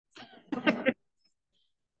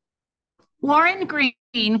Warren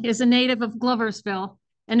Greene is a native of Gloversville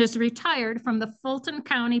and is retired from the Fulton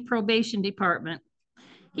County Probation Department.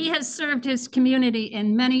 He has served his community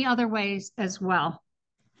in many other ways as well.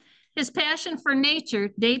 His passion for nature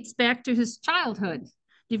dates back to his childhood,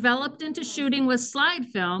 developed into shooting with slide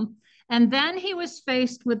film, and then he was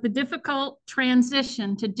faced with the difficult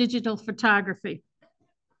transition to digital photography.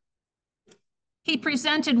 He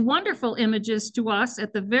presented wonderful images to us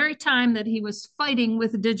at the very time that he was fighting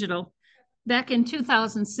with digital back in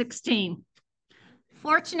 2016.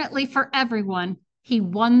 Fortunately for everyone, he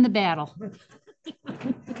won the battle.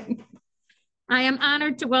 I am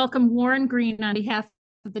honored to welcome Warren Greene on behalf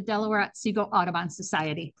of the Delaware-Otsego Audubon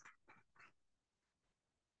Society.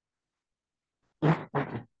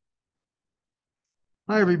 Hi,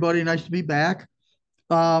 everybody. Nice to be back.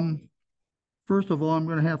 First of all, I'm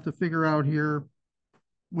going to have to figure out here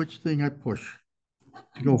which thing I push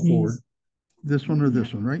to go forward. This one or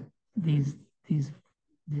this one, right? This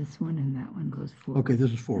one and that one goes forward. Okay, this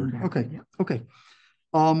is forward. Okay, yeah. Okay.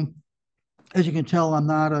 As you can tell, I'm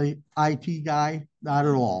not a IT guy, not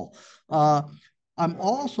at all. I'm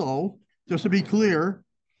also, just to be clear,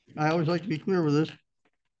 I always like to be clear with this.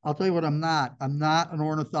 I'll tell you what I'm not. I'm not an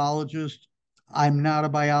ornithologist. I'm not a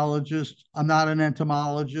biologist. I'm not an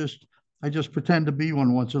entomologist. I just pretend to be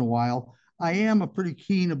one once in a while. I am a pretty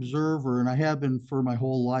keen observer, and I have been for my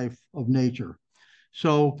whole life of nature.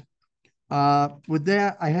 So with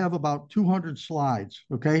that, I have about 200 slides.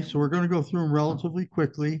 Okay, so we're going to go through them relatively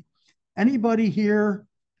quickly. Anybody here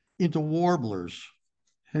into warblers?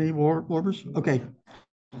 Any warblers? Okay,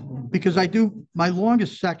 because my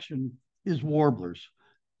longest section is warblers.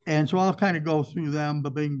 And so I'll kind of go through them,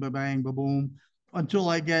 ba-bing, ba-bang, ba-boom, until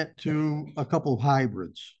I get to a couple of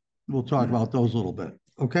hybrids. We'll talk about those a little bit,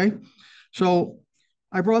 okay? So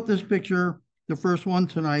I brought this picture, the first one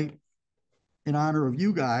tonight, in honor of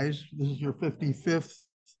you guys. This is your 55th,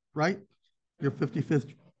 right? Your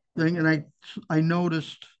 55th thing. And I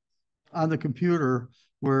noticed on the computer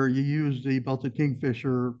where you use the belted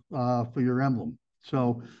kingfisher for your emblem.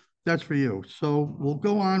 So that's for you. So we'll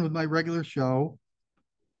go on with my regular show.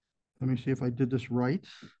 Let me see if I did this right.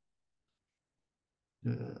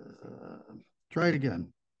 Try it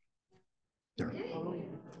again. There.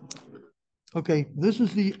 Okay, this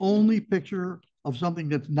is the only picture of something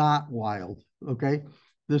that's not wild, okay?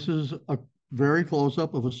 This is a very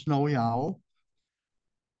close-up of a snowy owl.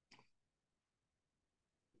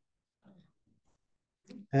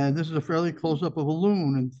 And this is a fairly close-up of a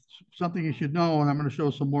loon. And something you should know, and I'm going to show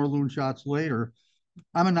some more loon shots later,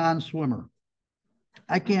 I'm a non-swimmer.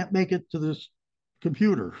 I can't make it to this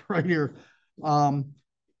computer right here.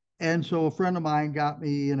 And so a friend of mine got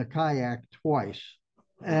me in a kayak twice.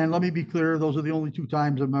 And let me be clear, those are the only two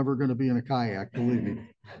times I'm ever going to be in a kayak, believe me.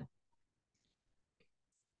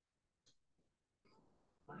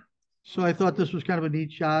 So I thought this was kind of a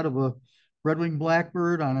neat shot of a red-winged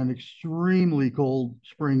blackbird on an extremely cold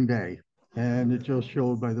spring day. And it just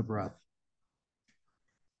showed by the breath.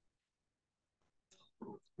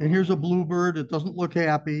 And here's a bluebird. It doesn't look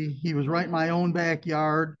happy. He was right in my own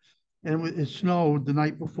backyard, and it snowed the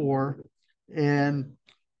night before. And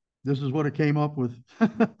this is what it came up with.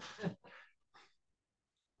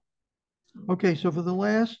 Okay, so for the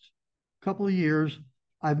last couple of years,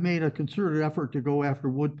 I've made a concerted effort to go after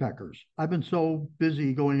woodpeckers. I've been so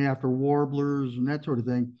busy going after warblers and that sort of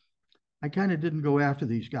thing. I kind of didn't go after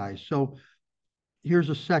these guys. So here's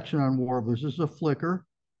a section on warblers. This is a flicker.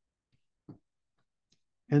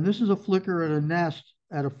 And this is a flicker at a nest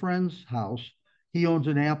at a friend's house. He owns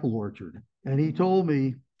an apple orchard. And he told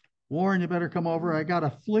me, Warren, you better come over. I got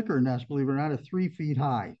a flicker nest, believe it or not, at 3 feet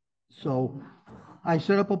high. So I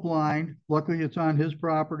set up a blind. Luckily, it's on his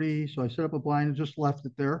property. So I set up a blind and just left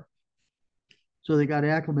it there. So they got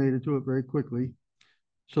acclimated to it very quickly.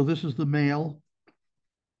 So this is the male.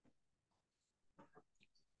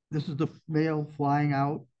 This is the male flying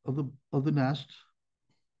out of the nest.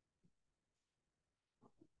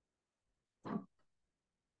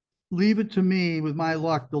 Leave it to me, with my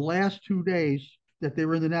luck, the last 2 days that they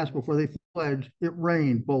were in the nest before they fledged, it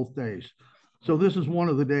rained both days. So this is one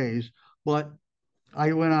of the days, but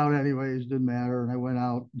I went out anyways, didn't matter, and I went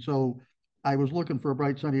out. So I was looking for a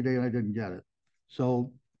bright sunny day and I didn't get it.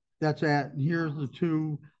 So that's that. And here's the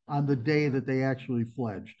two on the day that they actually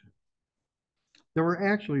fledged. There were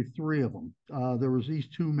actually 3 of them. There was these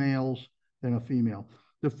 2 males and a female.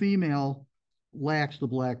 The female lacks the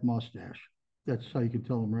black mustache. That's how you can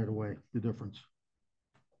tell them right away, the difference.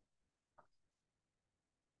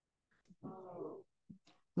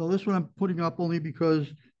 Well, this one I'm putting up only because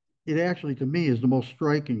it actually, to me, is the most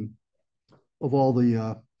striking of all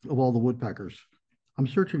the woodpeckers. I'm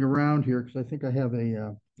searching around here because I think I have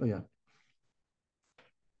a, oh yeah.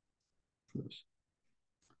 This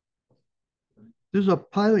is a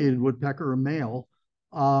pileated woodpecker, a male.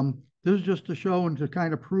 This is just to show and to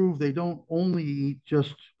kind of prove they don't only eat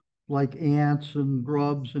just like ants and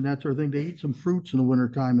grubs and that sort of thing. They eat some fruits in the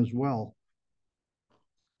wintertime as well.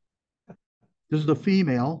 This is the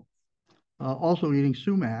female, also eating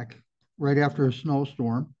sumac right after a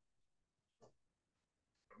snowstorm.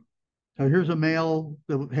 Now here's a male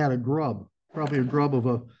that had a grub, probably a grub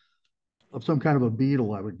of some kind of a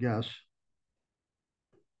beetle, I would guess.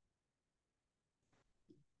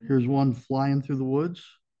 Here's one flying through the woods.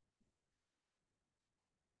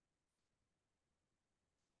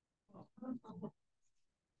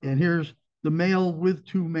 And here's the male with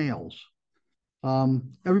two males.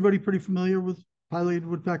 Everybody pretty familiar with pileated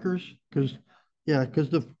woodpeckers? Because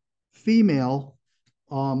the female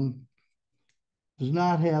does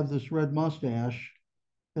not have this red mustache,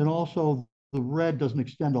 and also the red doesn't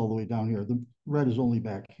extend all the way down here. The red is only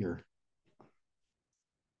back here.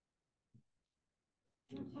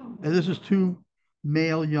 And this is two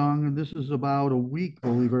male young, and this is about a week,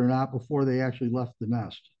 believe it or not, before they actually left the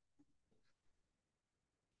nest.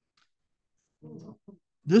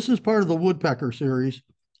 This is part of the woodpecker series.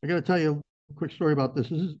 I got to tell you a quick story about this.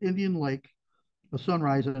 This is Indian Lake, a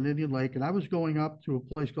sunrise on Indian Lake, and I was going up to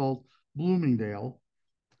a place called Bloomingdale.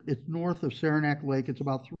 It's north of Saranac Lake. It's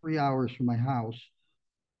about 3 hours from my house,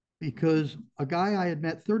 because a guy I had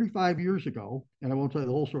met 35 years ago, and I won't tell you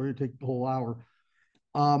the whole story, it'd take the whole hour.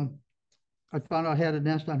 I found out I had a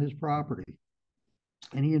nest on his property,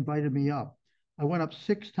 and he invited me up. I went up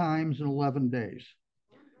 6 times in 11 days.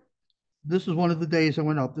 This is one of the days I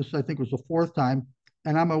went up. This, I think, was the 4th time.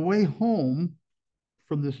 And on my way home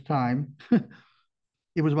from this time,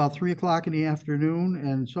 it was about 3 o'clock in the afternoon,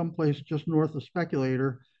 and someplace just north of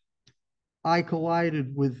Speculator, I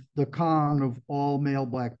collided with the Kong of all male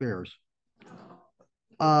black bears.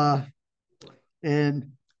 And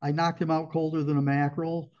I knocked him out colder than a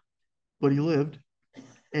mackerel, but he lived.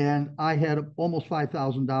 And I had almost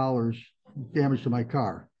 $5,000 damage to my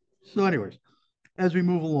car. So anyways, as we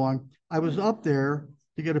move along, I was up there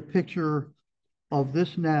to get a picture of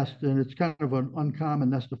this nest, and it's kind of an uncommon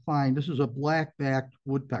nest to find. This is a black-backed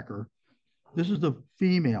woodpecker. This is the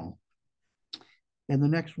female. And the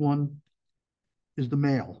next one is the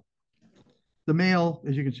male. The male,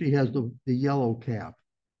 as you can see, has the yellow cap.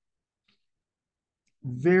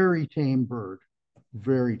 Very tame bird,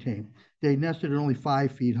 very tame. They nested at only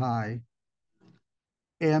 5 feet high.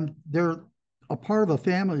 And they're a part of a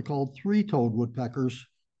family called 3-toed woodpeckers.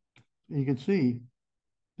 And you can see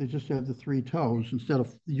they just have the 3 toes instead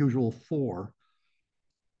of the usual 4.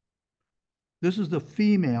 This is the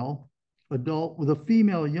female adult with a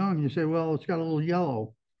female young. You say, well, it's got a little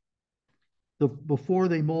yellow. Before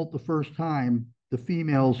they molt the first time, the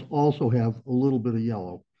females also have a little bit of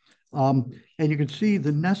yellow. And you can see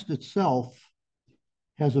the nest itself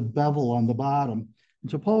has a bevel on the bottom.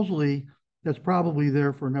 And supposedly that's probably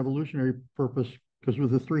there for an evolutionary purpose, because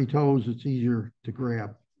with the 3 toes, it's easier to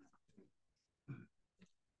grab.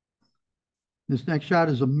 This next shot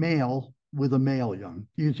is a male with a male young.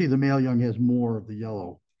 You can see the male young has more of the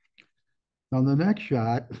yellow. Now the next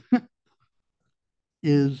shot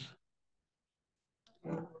is,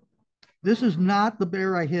 this is not the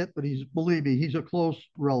bear I hit, but believe me, he's a close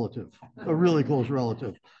relative, a really close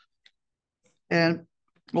relative. And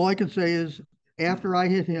all I can say is, after I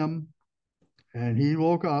hit him and he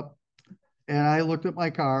woke up and I looked at my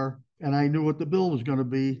car and I knew what the bill was going to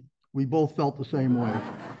be, we both felt the same way.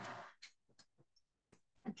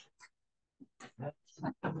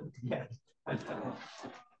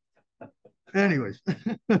 Anyways,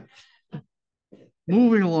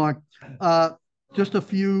 moving along, just a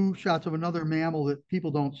few shots of another mammal that people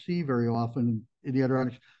don't see very often in the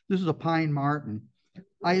Adirondacks. This is a pine martin.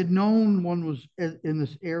 I had known one was in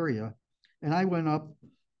this area, and I went up.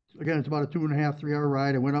 Again, it's about a 2.5, 3 hour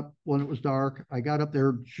ride. I went up when it was dark. I got up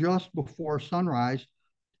there just before sunrise,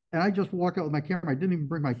 and I just walked out with my camera. I didn't even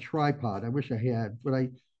bring my tripod. I wish I had, but I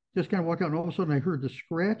just kind of walked out, and all of a sudden I heard the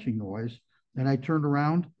scratching noise, and I turned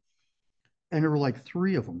around, and there were like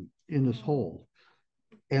 3 of them in this hole.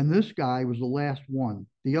 And this guy was the last one.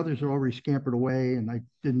 The others had already scampered away, and I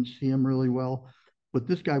didn't see him really well, but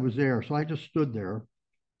this guy was there. So I just stood there,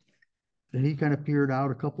 and he kind of peered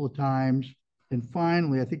out a couple of times. And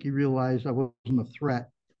finally, I think he realized I wasn't a threat.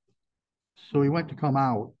 So he went to come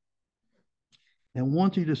out. And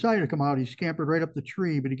once he decided to come out, he scampered right up the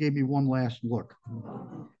tree, but he gave me one last look.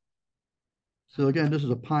 So again, this is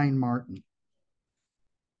a pine martin.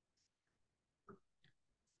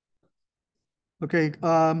 Okay,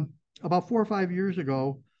 about 4 or 5 years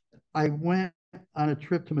ago, I went on a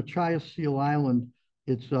trip to Machias Seal Island.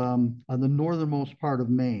 It's on the northernmost part of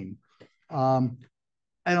Maine. And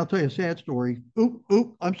I'll tell you a sad story.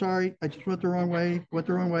 Oop, I'm sorry. I just went the wrong way. Went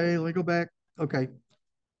the wrong way. Let me go back. Okay.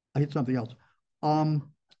 I hit something else.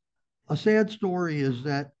 Um, a sad story is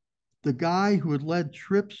that the guy who had led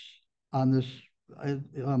trips on this,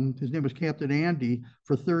 his name was Captain Andy,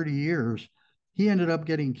 for 30 years. He ended up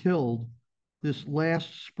getting killed this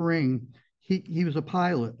last spring. He was a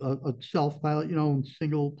pilot, a self pilot,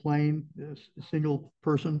 single plane, single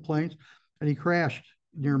person planes, and he crashed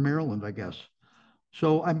near Maryland, I guess.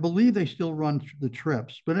 So I believe they still run the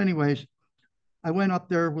trips. But anyways, I went up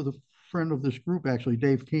there with a friend of this group, actually,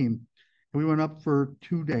 Dave Keem, and we went up for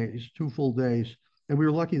 2 days, 2 full days. And we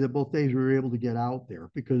were lucky that both days we were able to get out there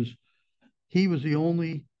because he was the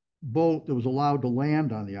only boat that was allowed to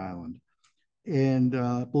land on the island. And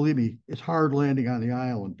believe me, it's hard landing on the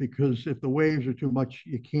island because if the waves are too much,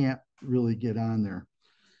 you can't really get on there.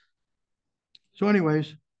 So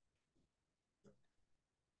anyways,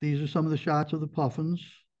 these are some of the shots of the puffins.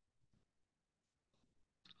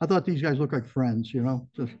 I thought these guys look like friends,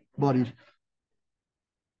 just buddies.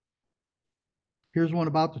 Here's one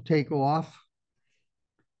about to take off.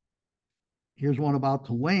 Here's one about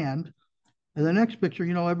to land. And the next picture,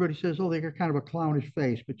 everybody says, oh, they got kind of a clownish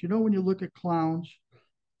face. But when you look at clowns,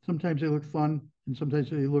 sometimes they look fun and sometimes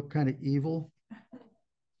they look kind of evil.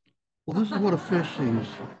 Well, this is what a fish sees.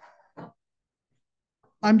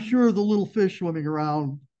 I'm sure the little fish swimming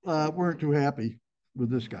around weren't too happy with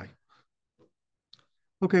this guy.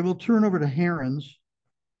 Okay, we'll turn over to herons.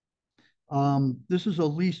 This is a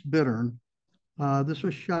least bittern. This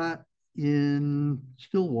was shot in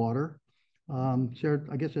Stillwater,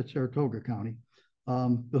 I guess that's Saratoga County,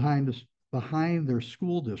 behind their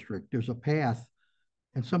school district. There's a path,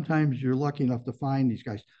 and sometimes you're lucky enough to find these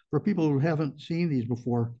guys. For people who haven't seen these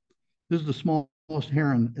before, this is the smallest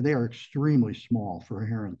heron. They are extremely small for a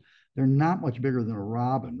heron. They're not much bigger than a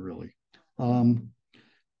robin, really.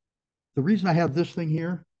 The reason I have this thing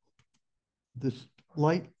here, this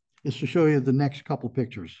light, is to show you the next couple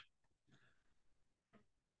pictures.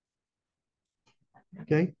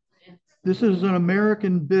 Okay, this is an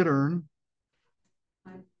American bittern.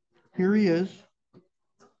 Here he is.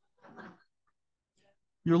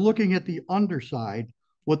 You're looking at the underside.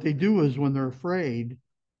 What they do is when they're afraid,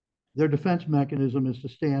 their defense mechanism is to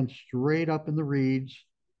stand straight up in the reeds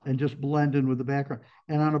and just blend in with the background.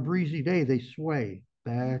 And on a breezy day, they sway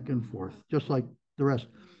back and forth, just like the rest.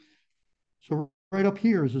 So right up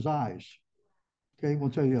here is his eyes. Okay, we'll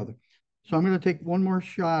tell you the other. So I'm going to take one more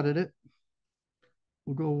shot at it.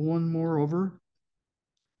 We'll go one more over.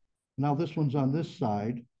 Now this one's on this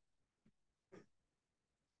side.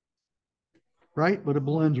 Right? But it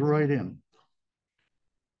blends right in.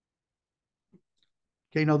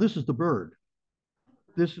 Okay, now this is the bird.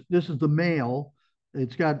 This is the male.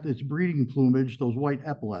 It's got its breeding plumage, those white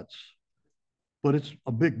epaulets, but it's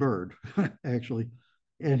a big bird, actually.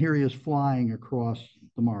 And here he is flying across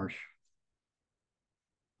the marsh.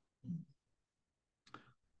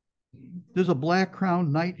 There's a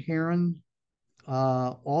black-crowned night heron,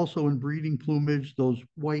 also in breeding plumage. Those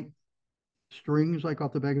white strings like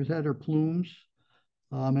off the back of his head are plumes.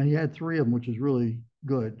 And he had 3 of them, which is really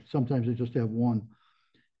good. Sometimes they just have 1.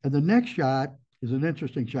 And the next shot is an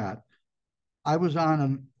interesting shot. I was on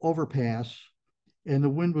an overpass and the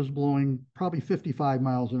wind was blowing probably 55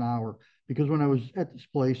 miles an hour because when I was at this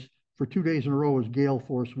place for 2 days in a row, it was gale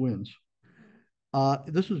force winds.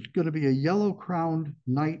 This is going to be a yellow-crowned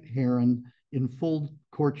night heron in full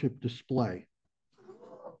courtship display.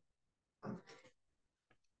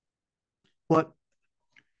 But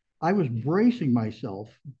I was bracing myself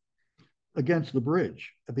against the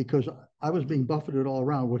bridge because I was being buffeted all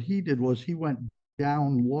around. What he did was he went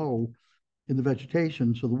down low in the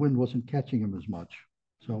vegetation so the wind wasn't catching him as much.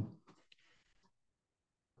 So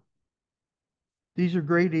these are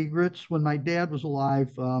great egrets. When my dad was alive,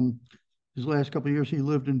 his last couple of years, he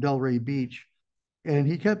lived in Delray Beach. And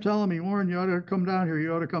he kept telling me, Warren, you ought to come down here.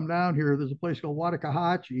 You ought to come down here. There's a place called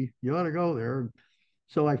Watakahatchee. You ought to go there.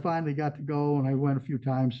 So I finally got to go, and I went a few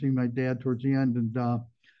times, seeing my dad towards the end. And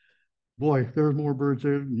boy, there's more birds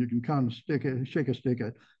there than you can kind of shake a stick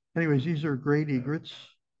at. Anyways, these are great egrets.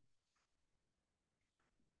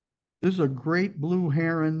 This is a great blue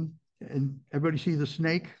heron. And everybody see the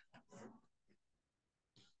snake?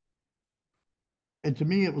 And to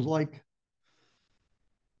me, it was like,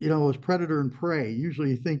 it was predator and prey. Usually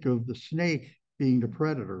you think of the snake being the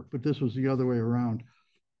predator, but this was the other way around.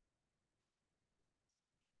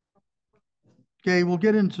 Okay, we'll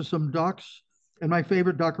get into some ducks. And my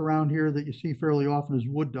favorite duck around here that you see fairly often is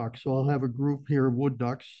wood ducks. So I'll have a group here of wood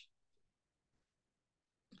ducks.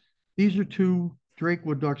 These are two Drake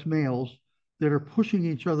wood ducks males that are pushing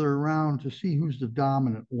each other around to see who's the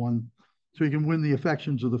dominant one so you can win the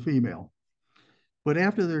affections of the female. But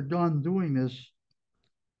after they're done doing this,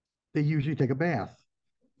 they usually take a bath.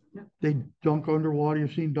 They dunk underwater.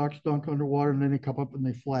 You've seen ducks dunk underwater and then they come up and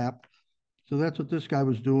they flap. So that's what this guy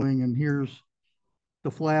was doing. And here's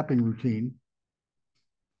the flapping routine.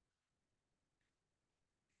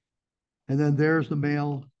 And then there's the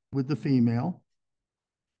male with the female.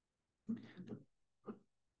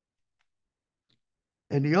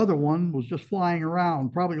 And the other one was just flying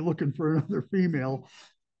around, probably looking for another female.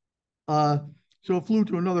 So it flew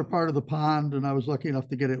to another part of the pond, and I was lucky enough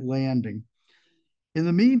to get it landing. In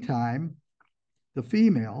the meantime, the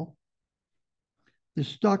female is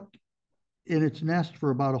stuck in its nest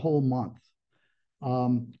for about a whole month.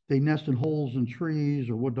 They nest in holes in trees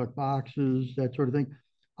or wood duck boxes, that sort of thing.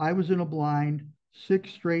 I was in a blind 6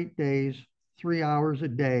 straight days, 3 hours a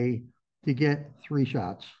day to get 3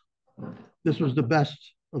 shots. This was the best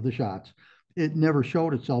of the shots. It never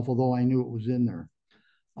showed itself, although I knew it was in there.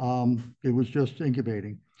 It was just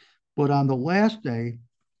incubating. But on the last day,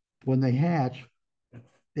 when they hatch,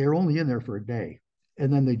 they're only in there for a day,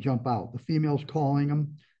 and then they jump out. The female's calling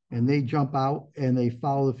them, and they jump out, and they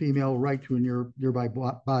follow the female right to a nearby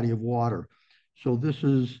body of water. So this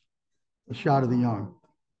is a shot of the young.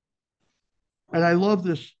 And I love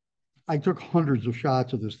this. I took hundreds of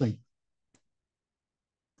shots of this thing.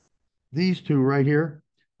 These two right here,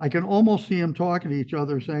 I can almost see them talking to each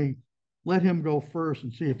other saying, let him go first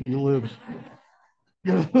and see if he lives.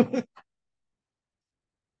 Okay,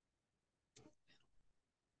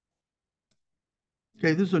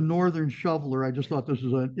 this is a northern shoveler. I just thought this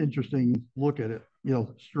was an interesting look at it,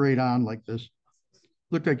 straight on like this.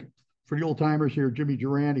 Looked like, for the old timers here, Jimmy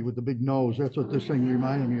Durante with the big nose. That's what this thing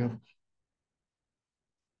reminded me of.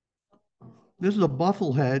 This is a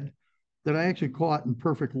bufflehead that I actually caught in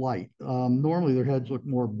perfect light. Normally their heads look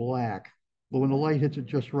more black, but when the light hits it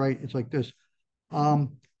just right, it's like this.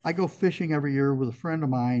 I go fishing every year with a friend of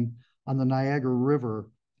mine on the Niagara River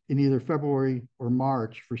in either February or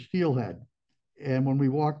March for steelhead. And when we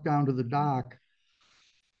walk down to the dock,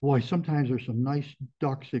 boy, sometimes there's some nice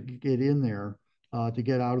ducks that get in there to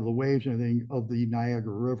get out of the waves and everything of the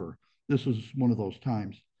Niagara River. This is one of those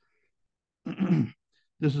times.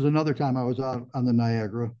 This is another time I was out on the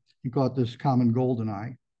Niagara. You caught this common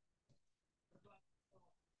goldeneye.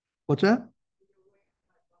 What's that?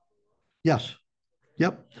 Yes.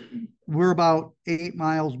 Yep. We're about 8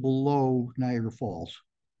 miles below Niagara Falls.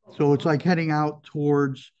 So it's like heading out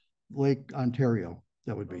towards Lake Ontario.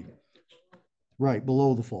 That would be right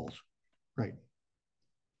below the falls. Right.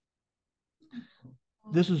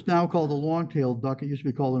 This is now called a long-tailed duck. It used to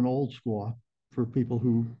be called an old squaw for people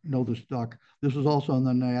who know this duck. This is also on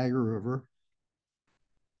the Niagara River.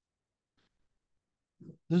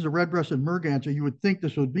 This is a red-breasted merganser. You would think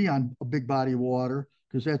this would be on a big body of water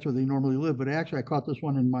because that's where they normally live. But actually, I caught this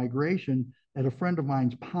one in migration at a friend of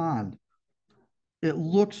mine's pond. It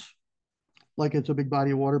looks like it's a big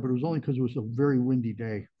body of water, but it was only because it was a very windy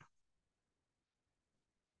day.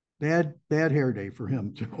 Bad hair day for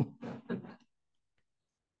him, too.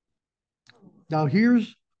 Now,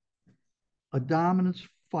 here's a dominance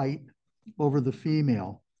fight over the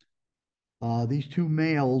female. These two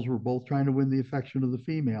males were both trying to win the affection of the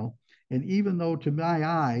female. And even though to my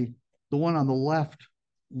eye, the one on the left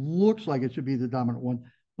looks like it should be the dominant one,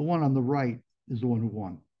 the one on the right is the one who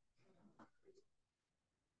won.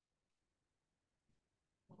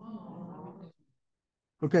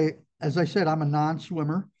 Okay, as I said, I'm a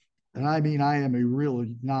non-swimmer. And I mean, I am a real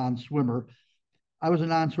non-swimmer. I was a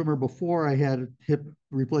non-swimmer before I had hip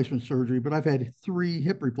replacement surgery, but I've had 3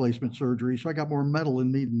 hip replacement surgeries. So I got more metal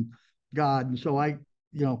in me than God. And so I'm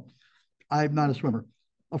not a swimmer.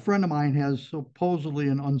 A friend of mine has supposedly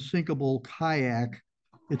an unsinkable kayak.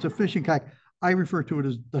 It's a fishing kayak. I refer to it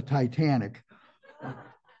as the Titanic.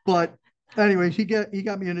 But anyways, he got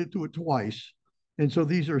me into it twice. And so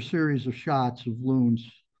these are a series of shots of loons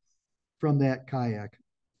from that kayak.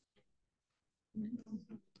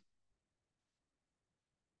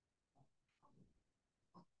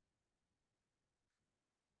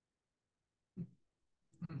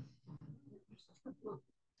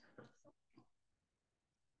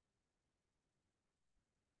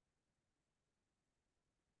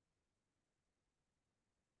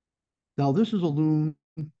 Now, this is a loon.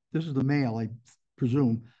 This is the male, I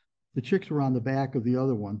presume. The chicks were on the back of the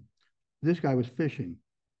other one. This guy was fishing.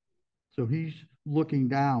 So he's looking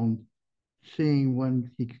down, seeing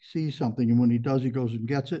when he sees something. And when he does, he goes and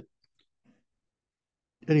gets it.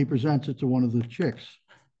 and he presents it to one of the chicks.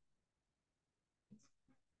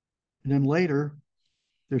 And then later,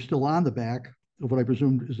 they're still on the back of what I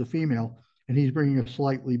presume is the female, and he's bringing a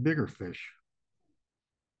slightly bigger fish.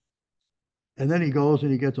 And then he goes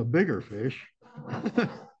and he gets a bigger fish.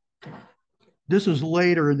 This is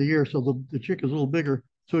later in the year, so the chick is a little bigger.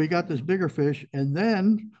 So he got this bigger fish, and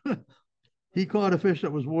then he caught a fish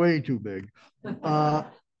that was way too big.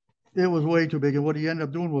 It was way too big. And what he ended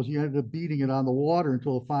up doing was he ended up beating it on the water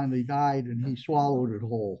until it finally died, and he swallowed it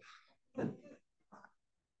whole.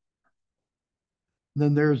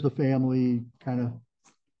 Then there's the family kind of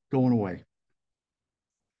going away.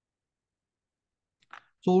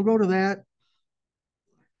 So we'll go to that,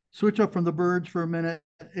 switch up from the birds for a minute,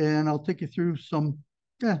 and I'll take you through some,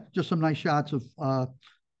 just some nice shots of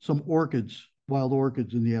some orchids, wild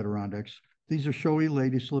orchids in the Adirondacks. These are showy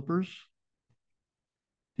lady slippers.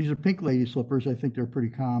 These are pink lady slippers. I think they're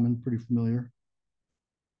pretty common, pretty familiar.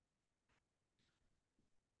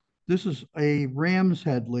 This is a ram's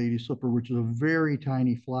head lady slipper, which is a very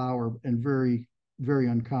tiny flower and very, very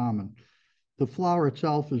uncommon. The flower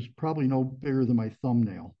itself is probably no bigger than my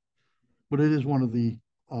thumbnail, but it is one of the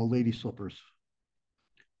lady slippers.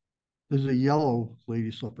 This is a yellow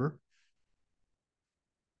lady slipper.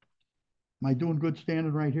 Am I doing good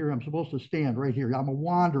standing right here? I'm supposed to stand right here. I'm a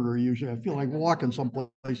wanderer usually. I feel like walking someplace.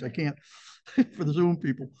 I can't for the Zoom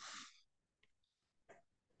people.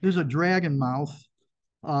 There's a dragon mouth.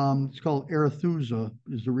 It's called Arethusa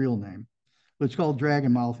is the real name, but it's called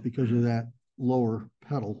dragon mouth because of that lower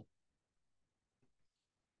petal.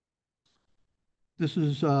 This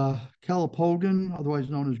is Calopogon, otherwise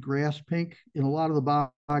known as grass pink. In a lot of the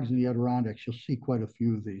bogs in the Adirondacks, you'll see quite a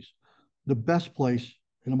few of these. The best place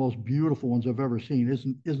and the most beautiful ones I've ever seen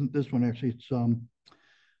isn't this one actually. It's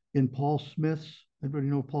in Paul Smith's. Everybody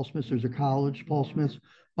know Paul Smith's? There's a college, Paul Smith's.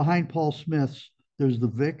 Behind Paul Smith's, there's the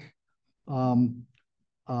Vic.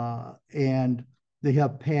 And they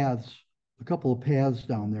have paths, a couple of paths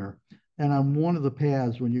down there. And on one of the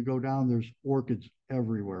paths, when you go down, there's orchids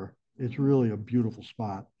everywhere. It's really a beautiful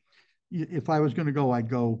spot. If I was going to go, I'd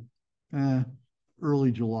go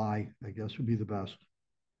early July, I guess would be the best.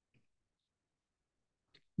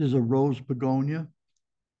 There's a rose begonia.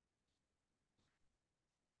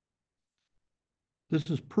 This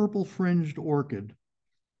is purple fringed orchid.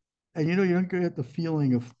 And you don't get the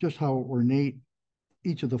feeling of just how ornate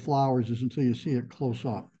each of the flowers is until you see it close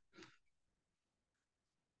up.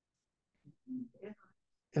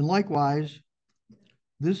 And likewise,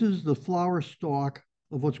 this is the flower stalk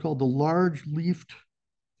of what's called the large leafed.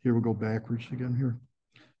 Here we'll go backwards again here.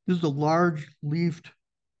 This is the large leafed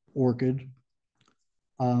orchid,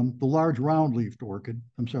 the large round leafed orchid,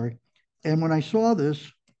 I'm sorry. And when I saw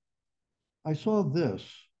this,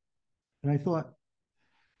 and I thought,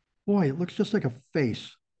 boy, it looks just like a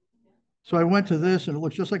face. So I went to this and it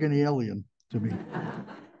looks just like an alien to me.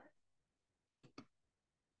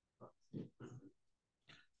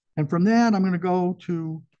 And from that, I'm going to go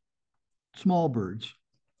to small birds.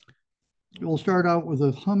 We'll start out with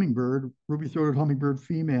a hummingbird, ruby-throated hummingbird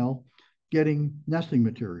female, getting nesting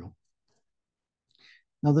material.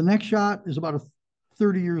 Now the next shot is about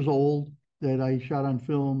 30 years old that I shot on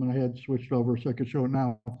film and I had switched over so I could show it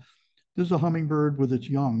now. This is a hummingbird with its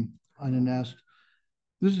young on a nest.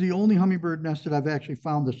 This is the only hummingbird nest that I've actually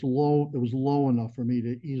found that's low, that was low enough for me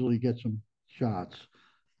to easily get some shots.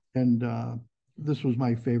 And this was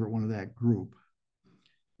my favorite one of that group.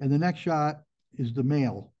 And the next shot is the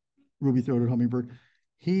male ruby-throated hummingbird.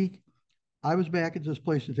 I was back at this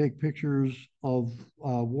place to take pictures of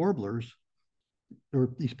warblers. There were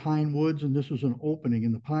these pine woods, and this was an opening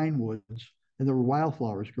in the pine woods, and there were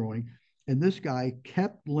wildflowers growing. And this guy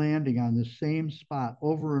kept landing on the same spot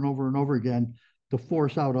over and over and over again to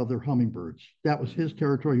force out other hummingbirds. That was his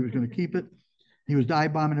territory. He was going to keep it. He was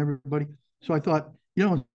dive bombing everybody. So I thought,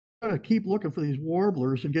 I'm going to keep looking for these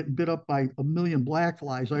warblers and getting bit up by a million black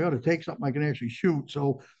flies. I ought to take something I can actually shoot.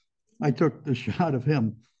 So I took the shot of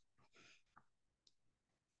him.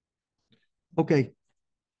 Okay.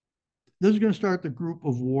 This is going to start the group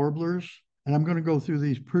of warblers, and I'm going to go through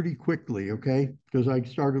these pretty quickly, okay? Because I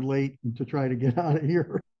started late to try to get out of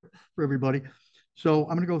here for everybody. So I'm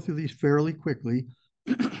going to go through these fairly quickly.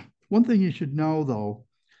 One thing you should know, though,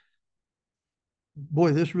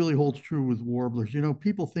 boy, this really holds true with warblers.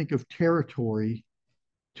 People think of territory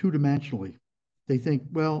two-dimensionally. They think,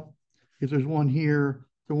 well, if there's one here,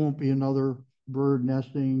 there won't be another bird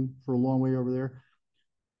nesting for a long way over there.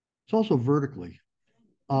 It's also vertically.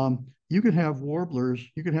 You could have warblers,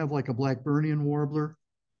 you could have like a Blackburnian warbler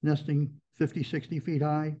nesting 50, 60 feet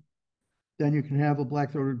high. Then you can have a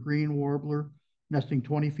black-throated green warbler nesting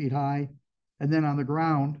 20 feet high. And then on the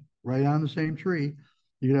ground, right on the same tree,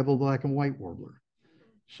 you could have a black and white warbler.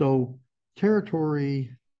 So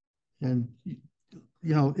territory, and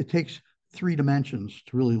it takes 3 dimensions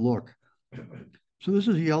to really look. So this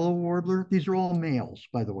is a yellow warbler. These are all males,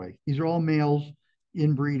 by the way. These are all males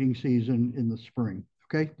in breeding season in the spring.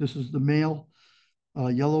 Okay, this is the male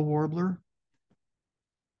yellow warbler.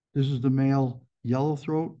 This is the male yellow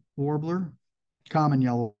throat warbler, common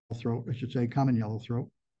yellow throat, I should say, common yellow throat.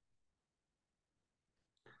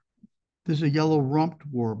 This is a yellow rumped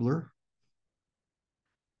warbler.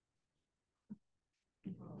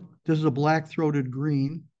 This is a black-throated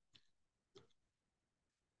green.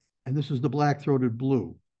 And this is the black-throated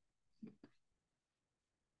blue.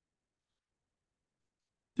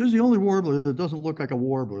 This is the only warbler that doesn't look like a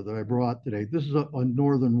warbler that I brought today. This is a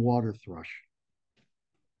northern water thrush.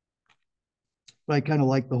 But I kind of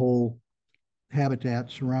like the whole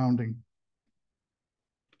habitat surrounding.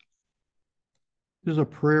 This is a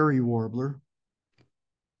prairie warbler.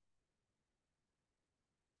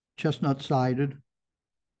 Chestnut-sided.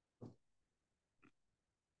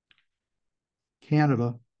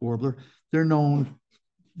 Canada warbler. They're known,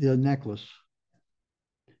 the necklace.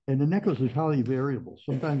 And the necklace is highly variable.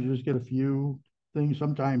 Sometimes you just get a few things.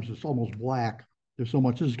 Sometimes it's almost black. There's so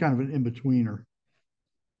much. This is kind of an in-betweener.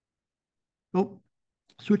 Oh,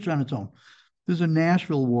 switched on its own. This is a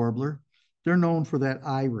Nashville warbler. They're known for that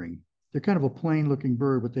eye ring. They're kind of a plain looking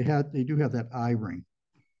bird, but they do have that eye ring.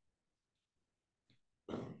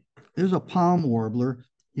 There's a palm warbler.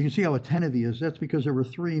 You can see how attentive he is. That's because there were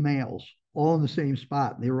 3 males all in the same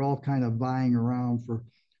spot. They were all kind of vying around for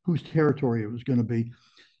whose territory it was going to be.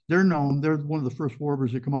 They're known. They're one of the first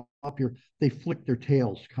warblers that come up here. They flick their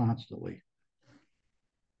tails constantly.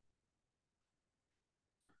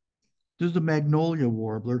 This is the magnolia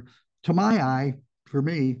warbler. To my eye, for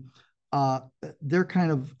me, they're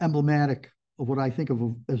kind of emblematic of what I think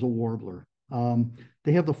of as a warbler.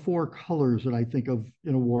 They have the 4 colors that I think of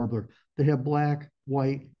in a warbler. They have black,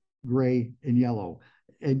 white, gray, and yellow.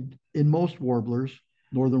 And in most warblers,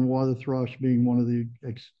 northern water thrush being one of the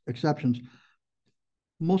exceptions,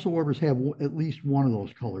 most of the warblers have at least one of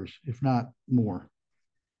those colors, if not more.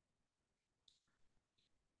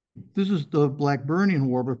 This is the Blackburnian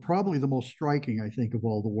warbler, probably the most striking, I think, of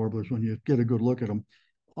all the warblers when you get a good look at them.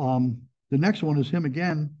 The next one is him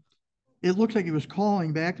again. It looks like he was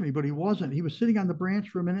calling back to me, but he wasn't. He was sitting on the branch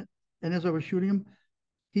for a minute, and as I was shooting him,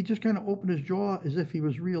 he just kind of opened his jaw as if he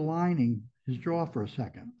was realigning his jaw for a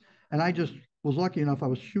second. And I just was lucky enough I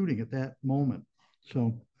was shooting at that moment.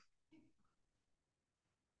 So,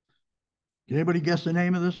 did anybody guess the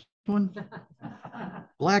name of this one?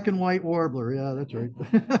 Black and white warbler. Yeah, that's right.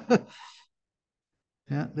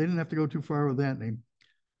 Yeah, they didn't have to go too far with that name.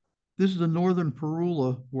 This is the northern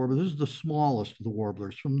Parula warbler. This is the smallest of the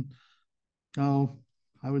warblers. I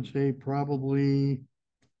would say probably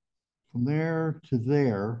from there to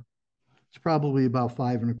there, it's probably about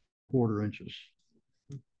 5¼ inches.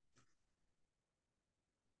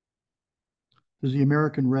 This is the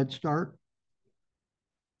American redstart.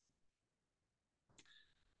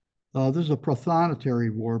 This is a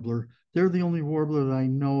prothonotary warbler. They're the only warbler that I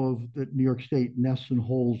know of that New York State nests in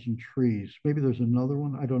holes in trees. Maybe there's another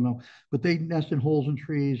one, I don't know. But they nest in holes in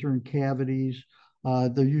trees or in cavities.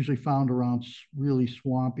 They're usually found around really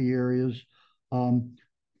swampy areas.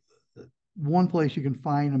 One place you can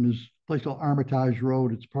find them is a place called Armitage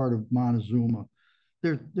Road. It's part of Montezuma.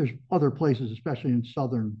 There's other places, especially in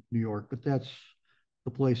southern New York, but that's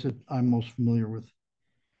the place that I'm most familiar with.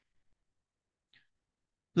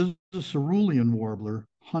 This is a cerulean warbler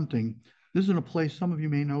hunting. This is in a place some of you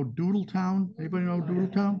may know, Doodletown. Anybody know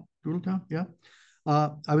Doodletown? Doodletown, yeah.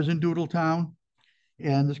 I was in Doodletown,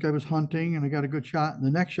 and this guy was hunting, and I got a good shot. And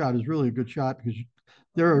the next shot is really a good shot because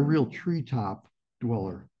they're a real treetop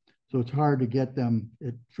dweller. So it's hard to get them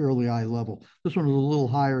at fairly eye level. This one was a little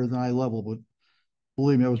higher than eye level, but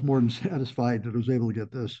believe me, I was more than satisfied that I was able to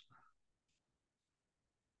get this.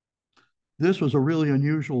 This was a really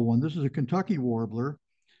unusual one. This is a Kentucky warbler.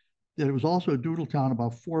 That it was also at Doodletown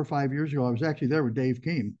about 4 or 5 years ago. I was actually there with Dave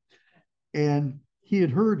Keene, and he had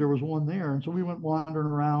heard there was one there. And so we went wandering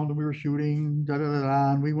around and we were shooting,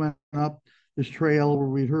 and we went up this trail where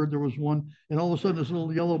we'd heard there was one. And all of a sudden, this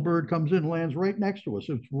little yellow bird comes in, lands right next to us.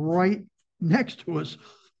 It's right next to us.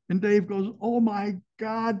 And Dave goes, "Oh my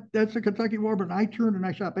God, that's a Kentucky warbler." And I turned and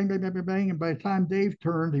I shot bang, bang, bang, bang, bang. And by the time Dave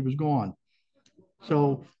turned, he was gone.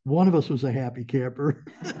 So one of us was a happy camper.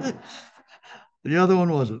 The other one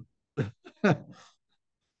wasn't.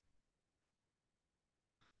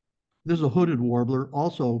 This is a hooded warbler,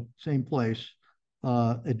 also same place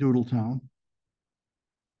at Doodletown.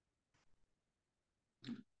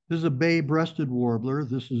 This is a bay-breasted warbler.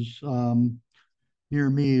 This is near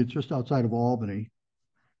me. It's just outside of Albany.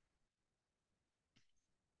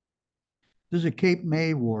 This is a Cape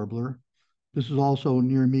May warbler. This is also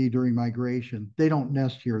near me during migration. They don't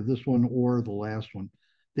nest here, this one or the last one.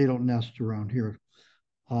 They don't nest around here.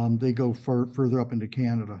 They go further up into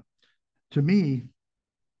Canada. To me,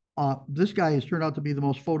 this guy has turned out to be the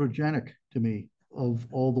most photogenic to me of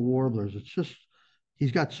all the warblers. It's just,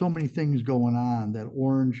 he's got so many things going on, that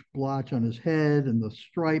orange blotch on his head and the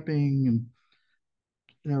striping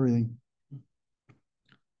and everything.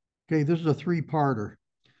 Okay, this is a three-parter.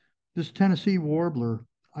 This Tennessee warbler,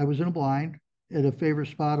 I was in a blind at a favorite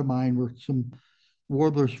spot of mine where some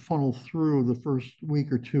warblers funnel through the first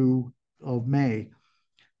week or two of May.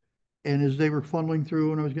 And as they were funneling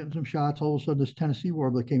through and I was getting some shots, all of a sudden this Tennessee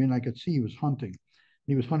warbler came in. I could see he was hunting.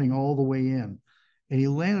 He was hunting all the way in. And he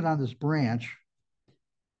landed on this branch.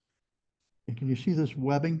 And can you see this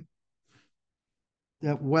webbing?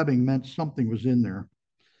 That webbing meant something was in there.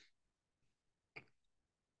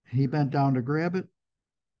 He bent down to grab it.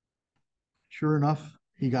 Sure enough,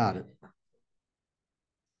 he got it.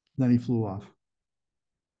 Then he flew off.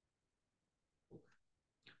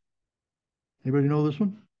 Anybody know this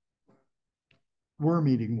one?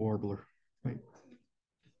 Worm-eating warbler. Right?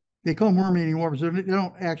 They call them worm-eating warblers. They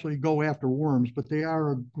don't actually go after worms, but they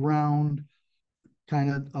are a ground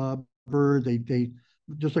kind of bird. They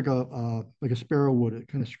just like a sparrow would. It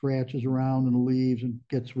kind of scratches around in the leaves and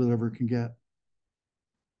gets whatever it can get.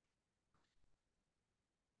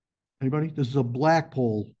 Anybody? This is a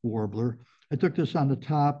blackpole warbler. I took this on the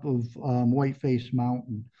top of Whiteface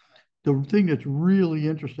Mountain. The thing that's really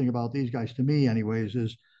interesting about these guys, to me anyways,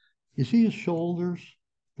 is you see his shoulders?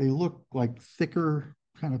 They look like thicker,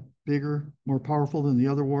 kind of bigger, more powerful than the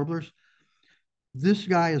other warblers. This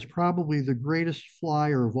guy is probably the greatest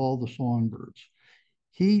flyer of all the songbirds.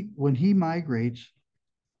 When he migrates,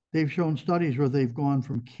 they've shown studies where they've gone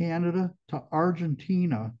from Canada to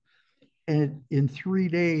Argentina and in 3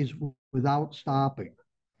 days without stopping.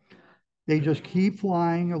 They just keep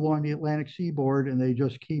flying along the Atlantic seaboard and they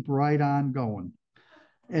just keep right on going.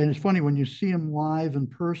 And it's funny when you see them live in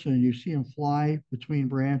person and you see them fly between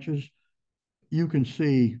branches, you can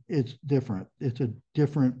see it's different. It's a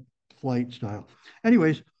different flight style.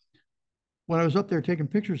 Anyways, when I was up there taking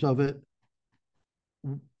pictures of it,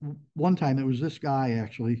 one time it was this guy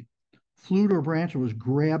actually flew to a branch and was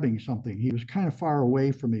grabbing something. He was kind of far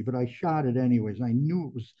away from me, but I shot it anyways. And I knew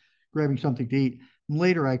it was grabbing something to eat. And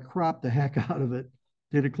later I cropped the heck out of it,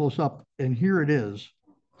 did it close up, and here it is.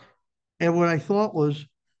 And what I thought was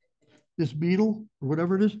this beetle or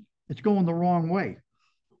whatever it is, it's going the wrong way.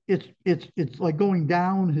 It's like going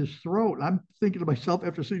down his throat. I'm thinking to myself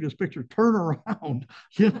after seeing this picture, turn around,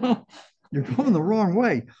 you're going the wrong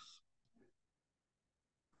way.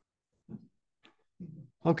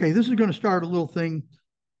 Okay, this is going to start a little thing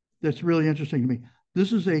that's really interesting to me.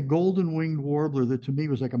 This is a golden-winged warbler that to me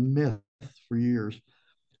was like a myth for years.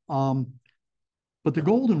 But the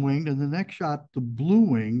golden-winged and the next shot, the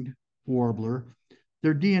blue-winged warbler,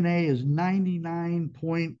 their DNA is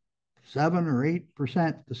 99.7 or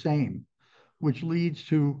 8% the same, which leads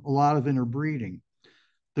to a lot of interbreeding.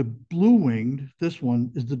 The blue-winged, this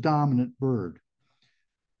one, is the dominant bird.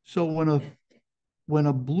 So when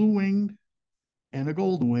a blue-winged and a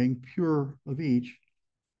golden wing, pure of each,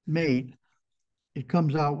 mate, it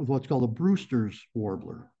comes out with what's called a Brewster's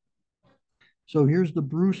warbler. So here's the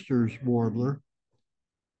Brewster's warbler,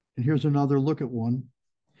 and here's another look at one.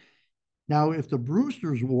 Now, if the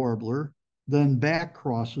Brewster's warbler then back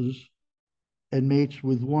crosses and mates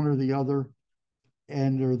with one or the other,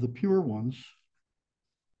 and they're the pure ones,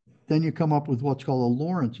 then you come up with what's called a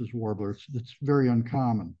Lawrence's warbler. It's very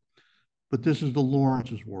uncommon, but this is the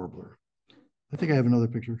Lawrence's warbler. I think I have another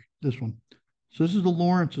picture, this one. So this is the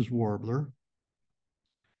Lawrence's warbler.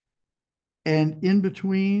 And in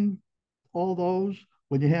between all those,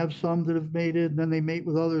 when you have some that have mated, and then they mate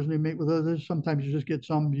with others, and they mate with others, sometimes you just get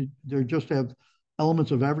some, they just have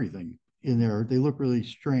elements of everything in there. They look really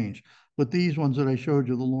strange. But these ones that I showed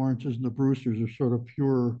you, the Lawrences and the Brewsters, are sort of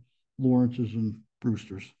pure Lawrences and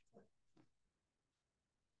Brewsters.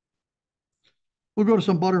 We'll go to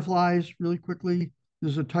some butterflies really quickly.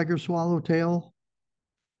 This is a tiger swallowtail.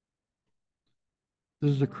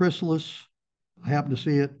 This is a chrysalis. I happened to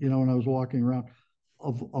see it, when I was walking around,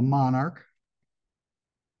 of a monarch.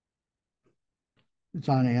 It's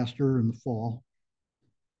on aster in the fall.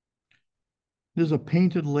 This is a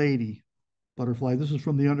painted lady butterfly. This is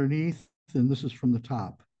from the underneath, and this is from the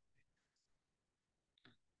top.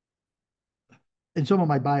 In some of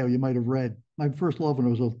my bio, you might have read, my first love when I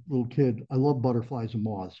was a little kid, I love butterflies and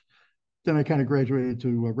moths. then I kind of graduated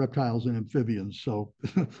to reptiles and amphibians. So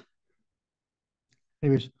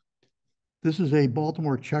anyways, this is a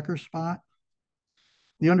Baltimore checker spot.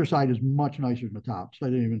 The underside is much nicer than the top, so I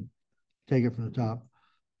didn't even take it from the top.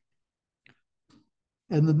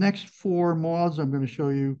 And the next four moths I'm going to show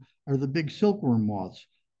you are the big silkworm moths.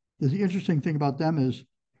 The interesting thing about them is,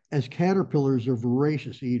 as caterpillars, they're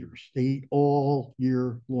voracious eaters. They eat all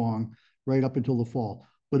year long, right up until the fall.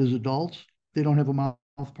 But as adults, they don't have a mouth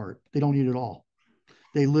part. They don't eat at all.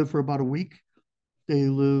 They live for about a week. They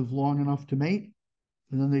live long enough to mate,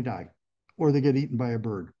 and then they die, or they get eaten by a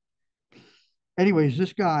bird. Anyways,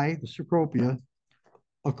 this guy, the Cecropia,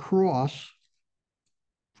 across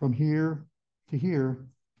from here to here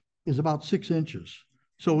is about 6 inches.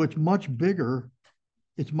 So it's much bigger.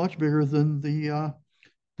 It's much bigger than the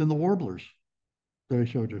warblers that I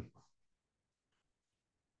showed you.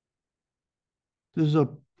 This is a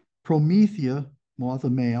Promethea moth, a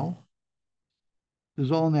male. This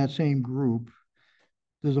is all in that same group.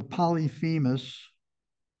 There's a Polyphemus.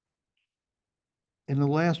 And the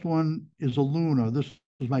last one is a Luna. This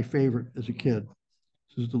was my favorite as a kid.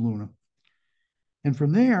 This is the Luna. And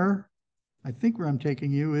from there, I think where I'm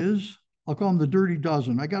taking you is, I'll call them the dirty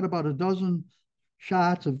dozen. I got about a dozen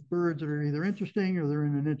shots of birds that are either interesting or they're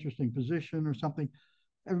in an interesting position or something.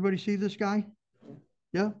 Everybody see this guy?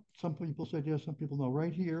 Yeah, some people said yes, some people no.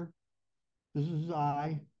 Right here, this is his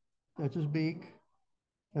eye, that's his beak,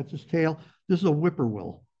 that's his tail. This is a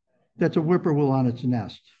whippoorwill. That's a whippoorwill on its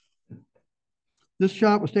nest. This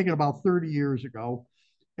shot was taken about 30 years ago.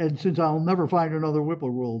 And since I'll never find another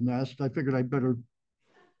whippoorwill nest, I figured I'd better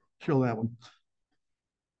show that one.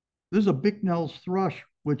 This is a Bicknell's thrush,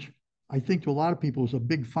 which I think to a lot of people is a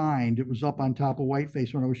big find. It was up on top of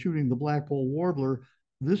Whiteface when I was shooting the black-polled warbler.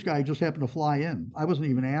 This guy just happened to fly in. I wasn't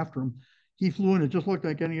even after him. He flew in. It just looked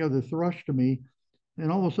like any other thrush to me.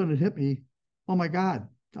 And all of a sudden it hit me. Oh my God,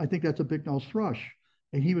 I think that's a Bicknell's thrush.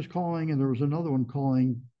 And he was calling, and there was another one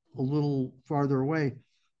calling a little farther away.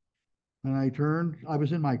 And I turned. I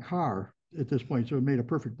was in my car at this point, so it made a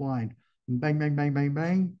perfect blind. And bang, bang, bang, bang,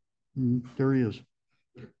 bang. And there he is.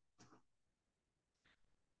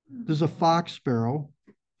 This is a fox sparrow.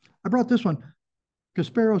 I brought this one because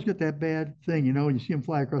sparrows get that bad thing, you know, you see them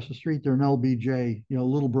fly across the street, they're an LBJ, you know,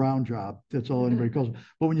 little brown job. That's all anybody calls them.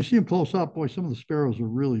 But when you see them close up, boy, some of the sparrows are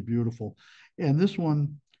really beautiful. And this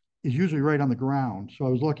one is usually right on the ground. So I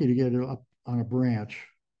was lucky to get it up on a branch.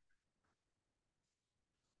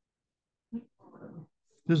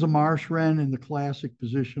 This is a marsh wren in the classic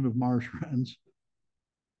position of marsh wrens.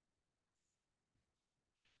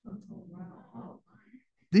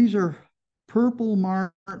 These are purple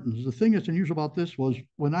martins. The thing that's unusual about this was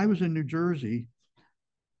when I was in New Jersey,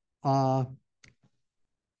 it was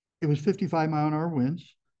 55-mile-an-hour winds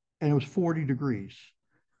and it was 40 degrees.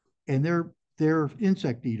 And they're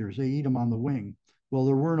insect eaters. They eat them on the wing. Well,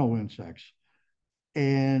 there were no insects.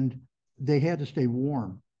 And they had to stay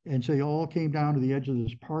warm. And so they all came down to the edge of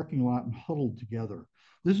this parking lot and huddled together.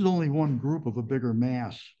 This is only one group of a bigger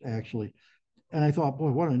mass, actually. And I thought,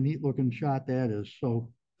 boy, what a neat looking shot that is. So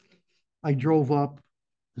I drove up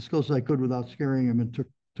as close as I could without scaring him and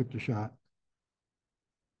took the shot.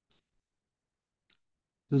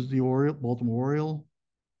 This is the Oriole, Baltimore Oriole.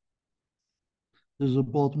 This is a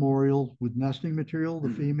Baltimore Oriole with nesting material, the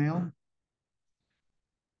female.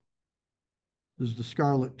 This is the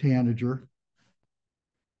scarlet tanager.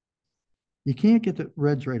 You can't get the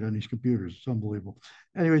reds right on these computers. It's unbelievable.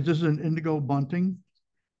 Anyways, this is an indigo bunting.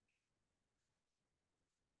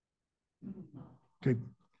 Okay.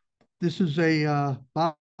 This is a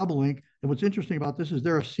bobolink. And what's interesting about this is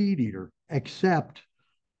they're a seed eater, except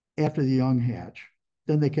after the young hatch.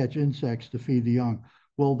 Then they catch insects to feed the young.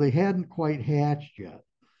 Well, they hadn't quite hatched yet.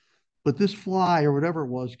 But this fly or whatever it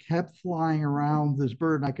was kept flying around this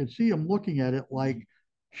bird. And I could see him looking at it like,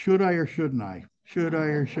 should I or shouldn't I? Should I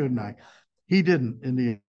or shouldn't I? He didn't in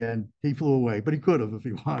the end. He flew away, but he could have if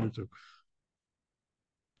he wanted to.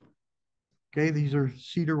 Okay, these are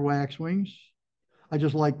cedar waxwings. I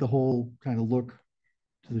just like the whole kind of look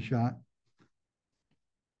to the shot.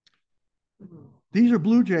 These are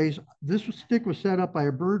blue jays. This stick was set up by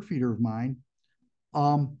a bird feeder of mine.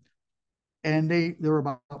 And there were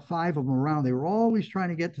about 5 of them around. They were always trying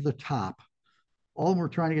to get to the top. All of them were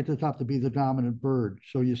trying to get to the top to be the dominant bird.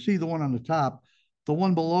 So you see the one on the top, the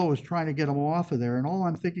one below is trying to get him off of there. And all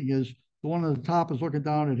I'm thinking is the one on the top is looking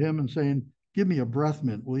down at him and saying, give me a breath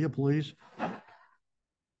mint, will you please?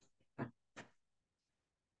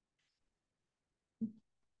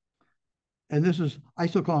 And this is, I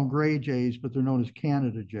still call them gray jays, but they're known as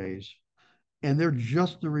Canada jays. And they're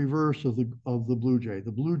just the reverse of the blue jay.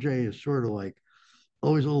 The blue jay is sort of like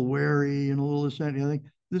always a little wary and a little this, that, and the other thing.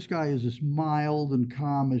 This guy is as mild and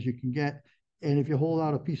calm as you can get. And if you hold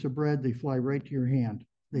out a piece of bread, they fly right to your hand.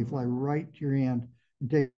 They fly right to your hand and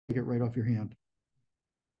take it right off your hand.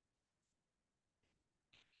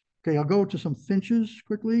 Okay, I'll go to some finches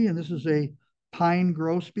quickly. And this is a pine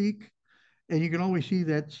grosbeak. And you can always see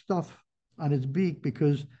that stuff on its beak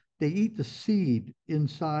because they eat the seed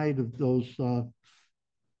inside of those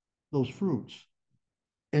fruits.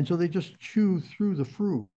 And so they just chew through the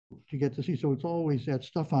fruit to get the seed. So it's always that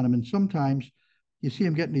stuff on them. And sometimes you see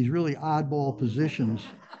them getting these really oddball positions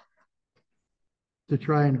to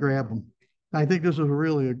try and grab them. I think this is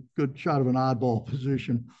really a good shot of an oddball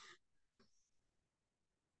position.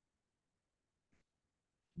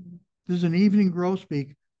 This is an evening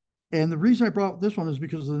grosbeak. And the reason I brought this one is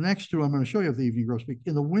because the next two I'm going to show you of the evening grosbeak.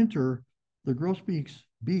 In the winter, the grosbeak's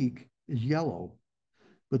beak is yellow.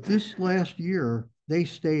 But this last year, they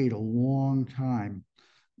stayed a long time,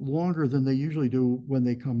 longer than they usually do when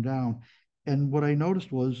they come down. And what I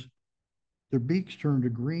noticed was their beaks turned to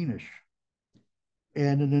greenish.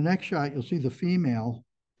 And in the next shot, you'll see the female.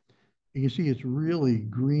 You can see it's really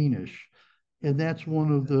greenish. And that's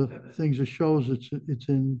one of the things that shows it's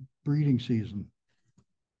in breeding season.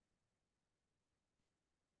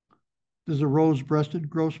 This is a rose-breasted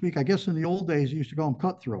grosbeak. I guess in the old days, you used to call them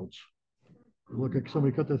cutthroats. Look at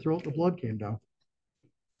somebody cut their throat, the blood came down.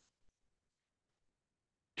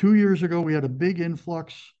 2 years ago, we had a big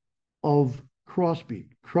influx of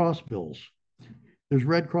crossbills. There's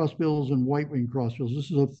red crossbills and white-winged crossbills.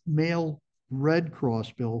 This is a male red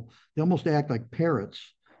crossbill. They almost act like parrots.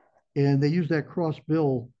 And they use that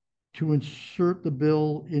crossbill to insert the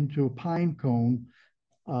bill into a pine cone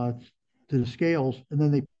to the scales, and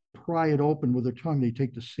then they pry it open with their tongue. They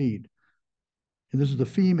take the seed. And this is the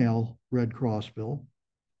female red crossbill.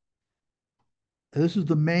 And this is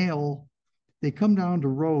the male. They come down to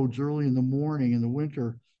roads early in the morning in the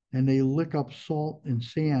winter, and they lick up salt and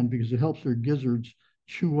sand because it helps their gizzards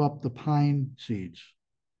chew up the pine seeds.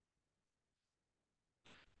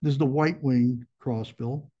 This is the white-winged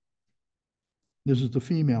crossbill. This is the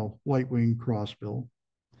female white-winged crossbill.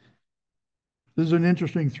 This is an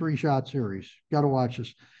interesting three-shot series. Got to watch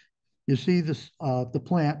this. You see this, the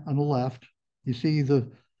plant on the left. You see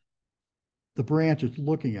the branch it's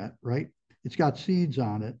looking at, right? It's got seeds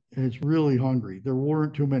on it, and it's really hungry. There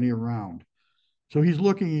weren't too many around. So he's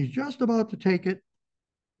looking, he's just about to take it,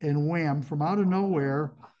 and wham, from out of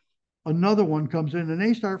nowhere, another one comes in, and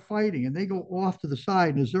they start fighting, and they go off to the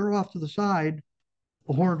side. And as they're off to the side,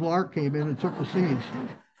 a horned lark came in and took the seeds.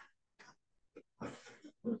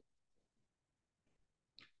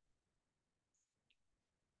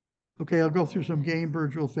 Okay, I'll go through some game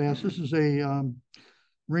birds real fast. This is a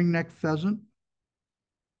ring-necked pheasant.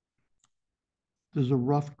 This is a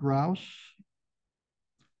ruffed grouse.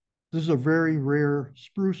 This is a very rare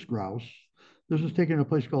spruce grouse. This was taken in a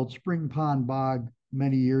place called Spring Pond Bog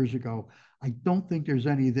many years ago. I don't think there's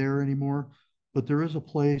any there anymore, but there is a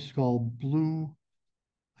place called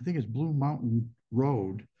I think it's Blue Mountain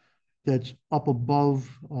Road that's up above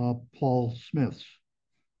Paul Smith's.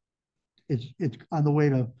 It's on the way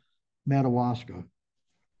to Madawaska.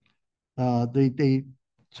 They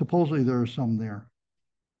supposedly there are some there.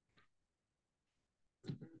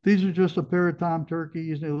 These are just a pair of tom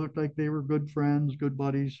turkeys. They looked like they were good friends, good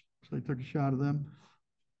buddies. So I took a shot of them.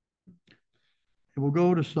 And we'll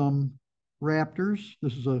go to some raptors.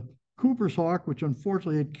 This is a Cooper's hawk, which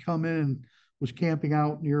unfortunately had come in and was camping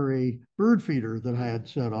out near a bird feeder that I had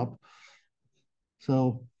set up.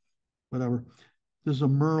 So whatever. This is a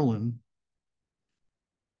merlin.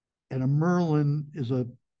 And a merlin is a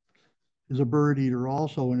bird eater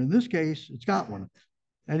also. And in this case, it's got one.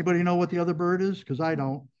 Anybody know what the other bird is? Because I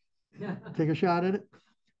don't. Take a shot at it.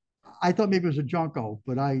 I thought maybe it was a junco,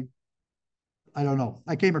 but I don't know.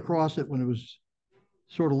 I came across it when it was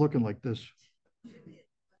sort of looking like this.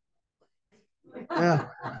 Yeah.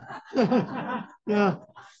 Yeah.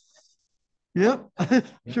 Yep.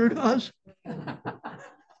 Sure does.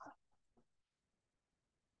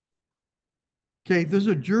 Okay, this is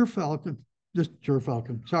a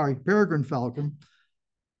peregrine falcon.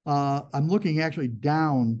 I'm looking actually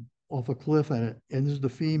down off a cliff at it, and this is the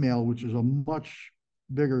female, which is a much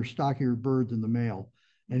bigger, stockier bird than the male.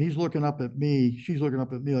 And he's looking up at me. She's looking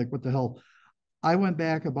up at me like, what the hell? I went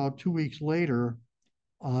back about 2 weeks later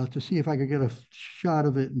to see if I could get a shot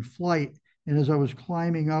of it in flight. And as I was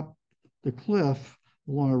climbing up the cliff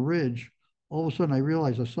along a ridge, all of a sudden I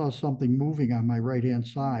realized I saw something moving on my right-hand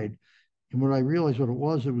side. And when I realized what it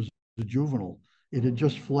was a juvenile. It had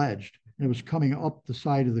just fledged, and it was coming up the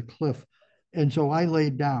side of the cliff. And so I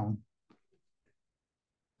laid down.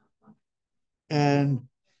 And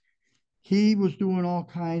he was doing all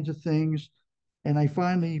kinds of things. And I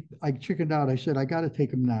chickened out. I said, I got to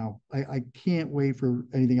take him now. I can't wait for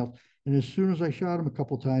anything else. And as soon as I shot him a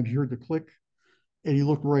couple of times, you heard the click and he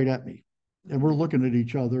looked right at me. And we're looking at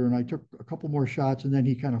each other. And I took a couple more shots and then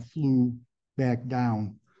he kind of flew back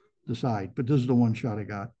down the side. But this is the one shot I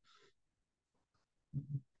got.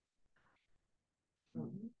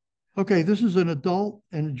 Okay, this is an adult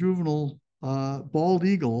and a juvenile bald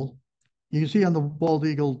eagle. You can see on the bald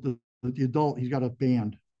eagle, the adult, he's got a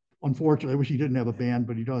band. Unfortunately, I wish he didn't have a band,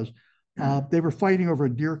 but he does. They were fighting over a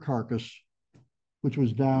deer carcass, which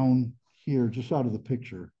was down here, just out of the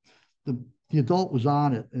picture. The adult was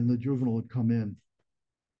on it, and the juvenile had come in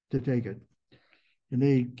to take it. And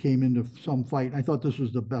they came into some fight. I thought this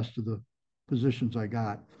was the best of the positions I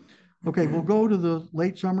got. Okay, we'll go to the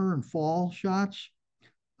late summer and fall shots.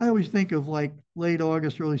 I always think of like late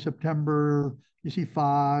August, early September. You see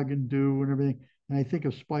fog and dew and everything. And I think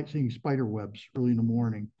of seeing spider webs early in the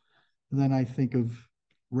morning. And then I think of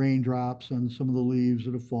raindrops on some of the leaves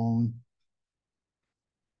that have fallen.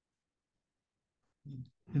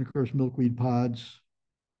 And of course, milkweed pods.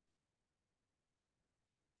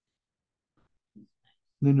 And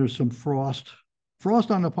then there's some frost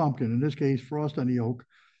on the pumpkin. In this case, frost on the oak.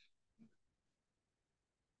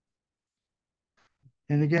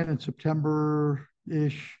 And again, in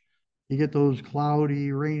September-ish, you get those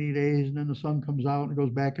cloudy, rainy days, and then the sun comes out and goes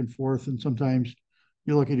back and forth. And sometimes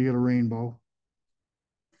you're lucky to get a rainbow.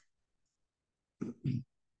 And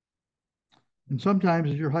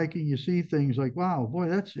sometimes as you're hiking, you see things like, wow, boy,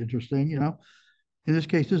 that's interesting, you know. In this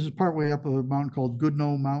case, this is partway up a mountain called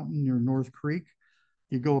Goodnoe Mountain near North Creek.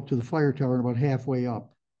 You go up to the fire tower and about halfway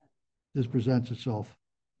up, this presents itself.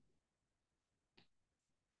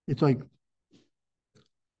 It's like,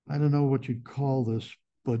 I don't know what you'd call this,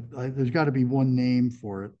 but there's got to be one name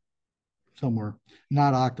for it somewhere.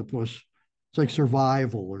 Not octopus. It's like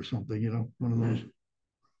survival or something, you know, one of those.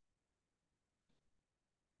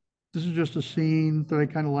 This is just a scene that I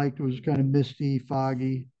kind of liked. It was kind of misty,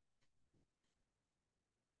 foggy.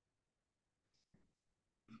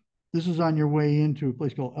 This is on your way into a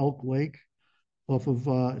place called Elk Lake off of,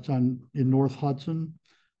 it's in North Hudson.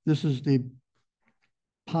 This is the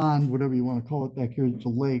pond, whatever you want to call it back here. It's a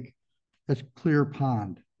lake. That's Clear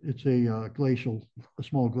Pond. It's a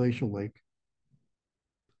small glacial lake.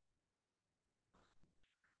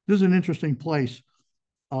 This is an interesting place.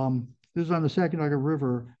 This is on the Sacandaga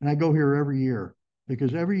River, and I go here every year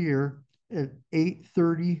because every year at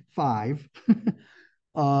 8:35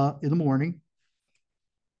 in the morning,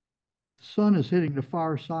 the sun is hitting the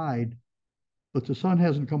far side, but the sun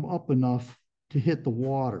hasn't come up enough to hit the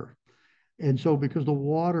water. And so because the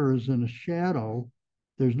water is in a shadow,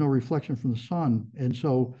 there's no reflection from the sun. And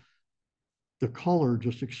so the color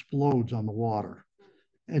just explodes on the water.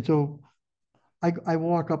 And so I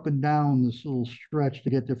walk up and down this little stretch to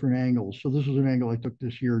get different angles. So this was an angle I took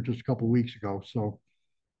this year, just a couple of weeks ago. So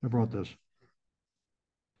I brought this.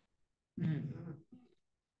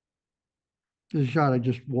 This shot, I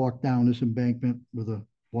just walked down this embankment with a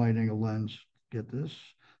wide angle lens. Get this.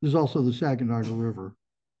 This is also the Sacandaga River.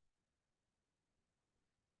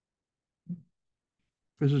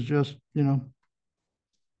 This is just, you know,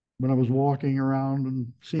 when I was walking around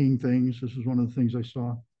and seeing things, this is one of the things I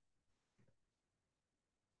saw.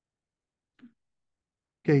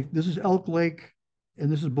 Okay, this is Elk Lake,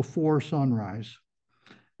 and this is before sunrise.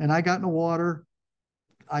 And I got in the water.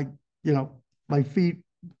 You know, my feet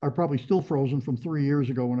are probably still frozen from 3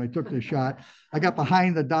 years ago when I took this shot. I got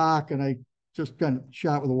behind the dock and I just kind of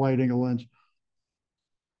shot with a wide angle lens.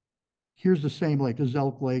 Here's the same lake. This is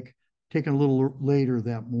Elk Lake, taken a little later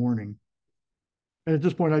that morning. And at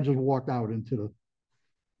this point, I just walked out into the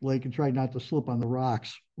lake and tried not to slip on the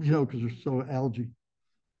rocks, you know, because they're so algae.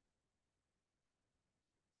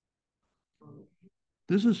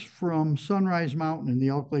 This is from Sunrise Mountain in the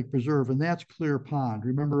Elk Lake Preserve, and that's Clear Pond.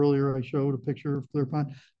 Remember earlier I showed a picture of Clear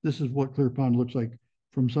Pond? This is what Clear Pond looks like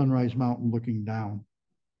from Sunrise Mountain looking down.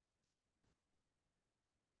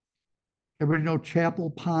 Everybody know Chapel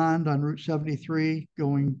Pond on Route 73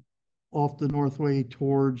 going off the Northway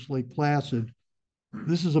towards Lake Placid?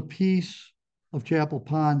 This is a piece of Chapel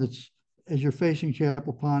Pond that's, as you're facing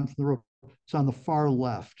Chapel Pond from the road, it's on the far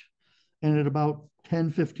left. And at about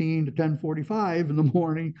 10:15 to 10:45 in the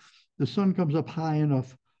morning, the sun comes up high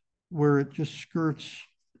enough where it just skirts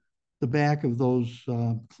the back of those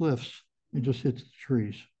cliffs and just hits the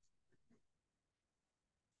trees.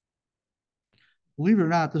 Believe it or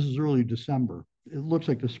not, this is early December. It looks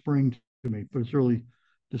like the spring to me, but it's early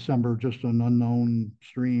December, just an unknown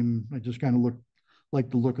stream. I just kind of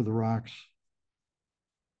like the look of the rocks.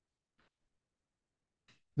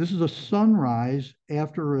 This is a sunrise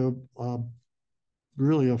after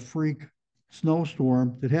really a freak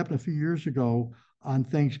snowstorm that happened a few years ago on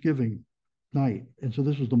Thanksgiving night. And so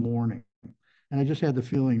this was the morning. And I just had the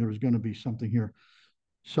feeling there was going to be something here.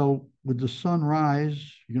 So with the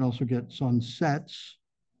sunrise, you can also get sunsets.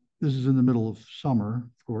 This is in the middle of summer,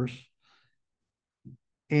 of course.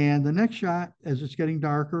 And the next shot, as it's getting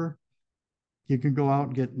darker, you can go out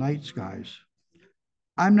and get night skies.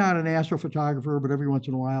 I'm not an astrophotographer, but every once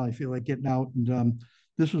in a while I feel like getting out. And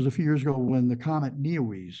this was a few years ago when the comet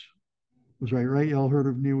Neowise was right? You all heard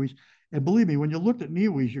of Neowise? And believe me, when you looked at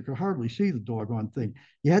Neowise, you could hardly see the doggone thing.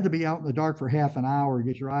 You had to be out in the dark for half an hour to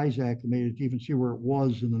get your eyes acclimated to even see where it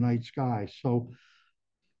was in the night sky. So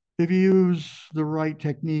if you use the right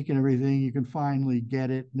technique and everything, you can finally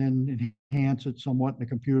get it and then enhance it somewhat in the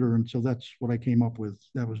computer. And so that's what I came up with.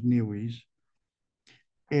 That was Neowise.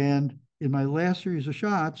 And in my last series of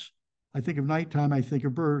shots, I think of nighttime, I think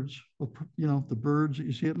of birds, you know, the birds that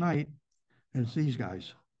you see at night, and it's these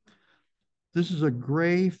guys. This is a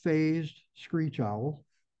gray phased screech owl.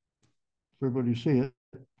 For everybody to see it,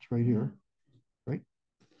 it's right here, right?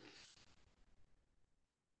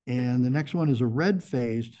 And the next one is a red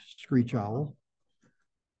phased screech owl.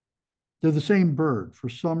 They're the same bird. For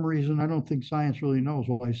some reason, I don't think science really knows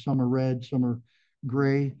why some are red, some are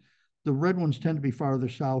gray. The red ones tend to be farther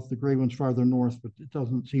south, the gray ones farther north, but it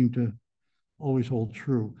doesn't seem to always hold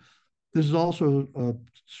true. This is also a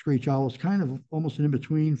screech owl. It's kind of almost an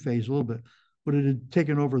in-between phase a little bit, but it had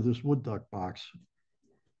taken over this wood duck box.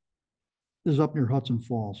 This is up near Hudson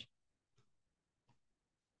Falls.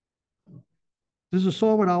 This is a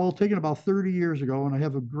saw-whet owl taken about 30 years ago, and I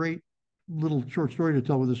have a great little short story to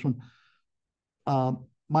tell with this one.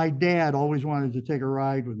 My dad always wanted to take a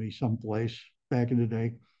ride with me someplace back in the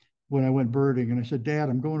day when I went birding. And I said, Dad,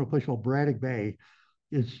 I'm going to a place called Braddock Bay.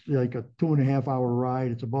 It's like a 2.5-hour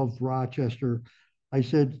ride. It's above Rochester. I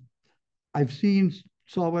said, I've seen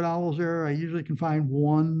saw-whet owls there. I usually can find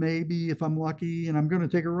one maybe if I'm lucky, and I'm going to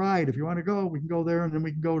take a ride. If you want to go, we can go there, and then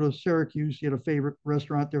we can go to Syracuse. He had a favorite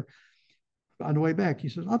restaurant there. On the way back, he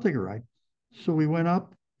says, I'll take a ride. So we went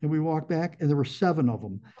up and we walked back, and there were 7 of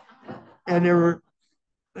them. And there were,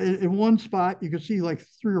 in one spot, you could see like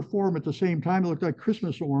 3 or 4 of them at the same time. It looked like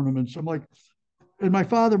Christmas ornaments. I'm like, and my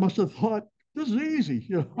father must have thought, this is easy,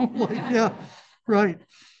 you know, like, yeah, right.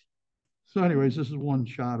 So anyways, this is one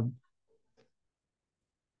shot of them.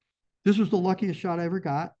 This was the luckiest shot I ever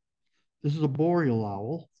got. This is a boreal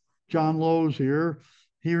owl. John Lowe's here.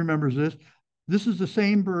 He remembers this. This is the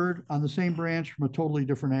same bird on the same branch from a totally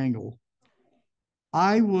different angle.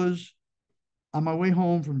 I was on my way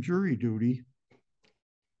home from jury duty,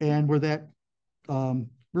 and where that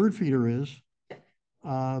bird feeder is,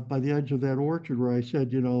 by the edge of that orchard where I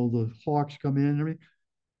said, you know, the hawks come in and everything,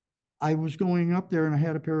 I was going up there and I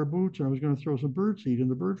had a pair of boots and I was going to throw some bird seed in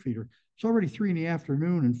the bird feeder. It's already 3 in the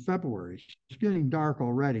afternoon in February. It's getting dark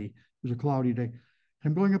already. It was a cloudy day.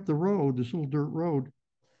 I'm going up the road, this little dirt road,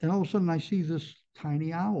 and all of a sudden I see this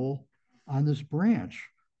tiny owl on this branch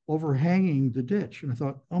overhanging the ditch. And I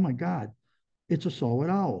thought, oh my God, it's a saw-whet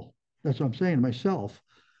owl. That's what I'm saying to myself.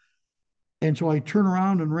 And so I turned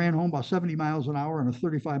around and ran home about 70 miles an hour on a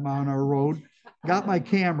 35-mile-an-hour road, got my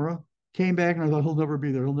camera, came back, and I thought, he'll never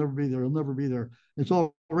be there. He'll never be there. He'll never be there. It's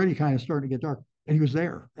already kind of starting to get dark. And he was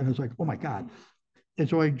there. And I was like, oh my God. And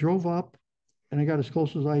so I drove up and I got as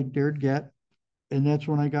close as I dared get. And that's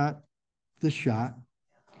when I got this shot.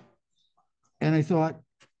 And I thought,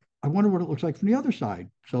 I wonder what it looks like from the other side.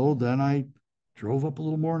 So then I drove up a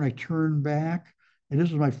little more and I turned back. And this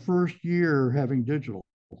was my first year having digital.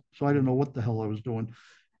 So I didn't know what the hell I was doing.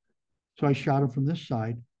 So I shot him from this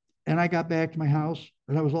side. And I got back to my house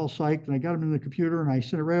and I was all psyched. And I got him in the computer and I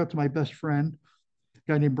sent it right out to my best friend,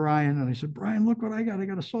 a guy named Brian. And I said, Brian, look what I got. I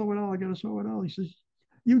got a saw-whet owl. I got a saw-whet owl. He says,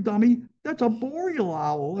 you dummy, that's a boreal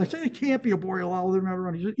owl. I said, it can't be a boreal owl. They're not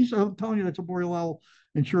around. He said, I'm telling you, that's a boreal owl.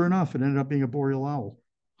 And sure enough, it ended up being a boreal owl.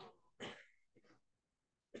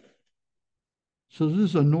 So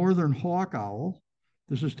this is a northern hawk owl.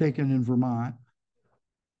 This is taken in Vermont.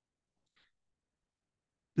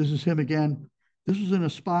 This is him again. This was in a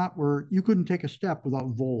spot where you couldn't take a step without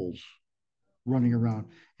voles running around.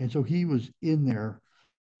 And so he was in there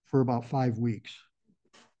for about 5 weeks.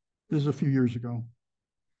 This is a few years ago.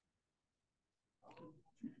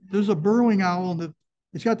 There's a burrowing owl, and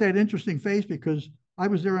it's got that interesting face because I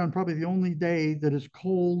was there on probably the only day that is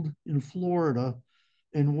cold in Florida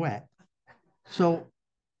and wet. So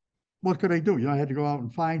what could I do? You know, I had to go out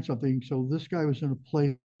and find something. So this guy was in a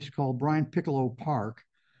place called Brian Piccolo Park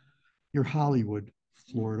near Hollywood,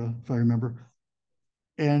 Florida, if I remember.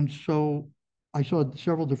 And so I saw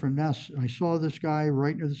several different nests. And I saw this guy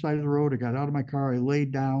right near the side of the road. I got out of my car, I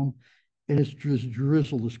laid down, and it's just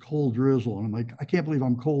drizzle, this cold drizzle. And I'm like, I can't believe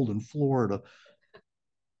I'm cold in Florida.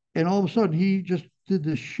 And all of a sudden, he just did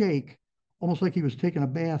this shake, almost like he was taking a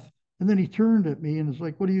bath. And then he turned at me and was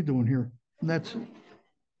like, "What are you doing here?" And that's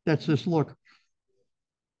this look.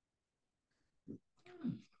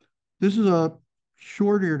 This is a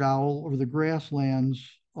short-eared owl over the grasslands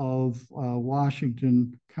of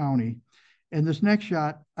Washington County. And this next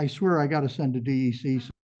shot, I swear I got to send to DEC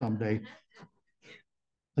someday.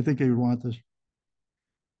 I think they would want this.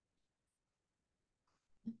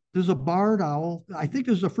 This is a barred owl. I think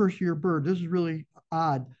this is a first-year bird. This is really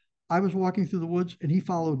odd. I was walking through the woods and he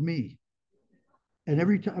followed me. And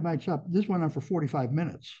every time I stopped, this went on for 45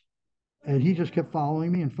 minutes. And he just kept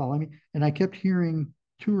following me and following me. And I kept hearing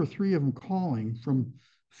two or three of them calling from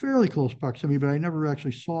fairly close proximity, but I never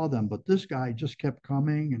actually saw them. But this guy just kept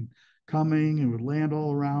coming and would land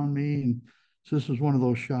all around me. And so this was one of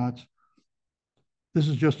those shots. This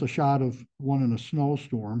is just a shot of one in a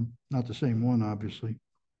snowstorm, not the same one, obviously.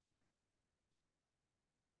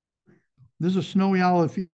 This is a snowy owl.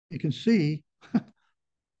 If you can see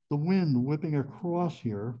the wind whipping across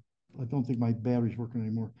here. I don't think my battery's working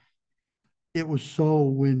anymore. It was so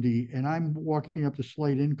windy, and I'm walking up the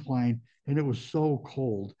slight incline, and it was so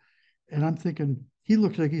cold. And I'm thinking, he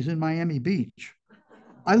looks like he's in Miami Beach.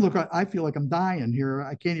 I feel like I'm dying here.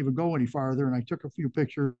 I can't even go any farther. And I took a few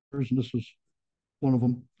pictures, and this was one of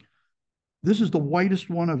them. This is the whitest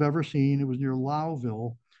one I've ever seen. It was near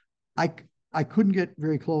Lowville. I, I couldn't get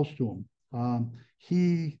very close to him.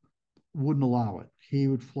 He wouldn't allow it. He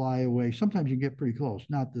would fly away. Sometimes you get pretty close,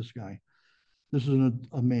 not this guy. This is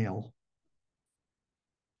a male.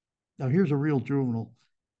 Now here's a real juvenile.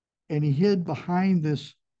 And he hid behind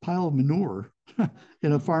this pile of manure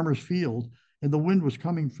in a farmer's field, and the wind was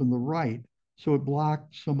coming from the right, so it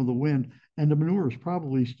blocked some of the wind, and the manure was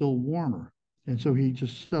probably still warmer. And so he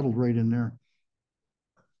just settled right in there.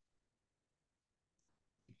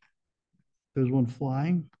 There's one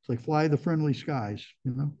flying. It's like fly the friendly skies,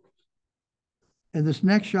 you know? And this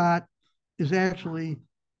next shot is actually,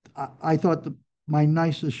 I thought my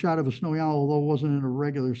nicest shot of a snowy owl, although it wasn't in a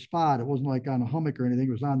regular spot. It wasn't like on a hummock or anything.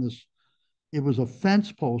 It was on this, it was a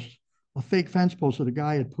fence post, a fake fence post that a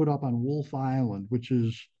guy had put up on Wolf Island, which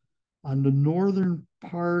is on the northern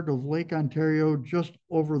part of Lake Ontario, just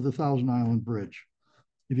over the Thousand Island Bridge.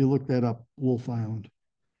 If you look that up, Wolf Island.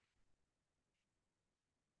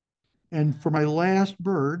 And for my last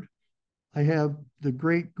bird, I have the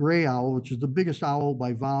great gray owl, which is the biggest owl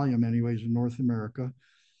by volume anyways in North America.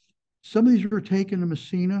 Some of these were taken in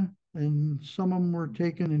Messina, and some of them were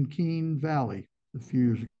taken in Keene Valley a few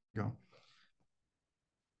years ago.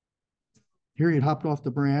 Here he had hopped off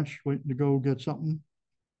the branch, waiting to go get something.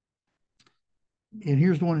 And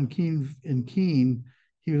here's the one in Keene.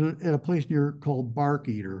 He was at a place near called Bark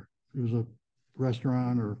Eater. It was a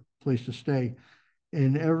restaurant or place to stay.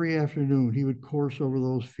 And every afternoon he would course over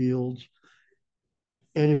those fields.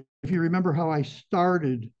 And if you remember how I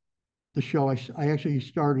started the show, I actually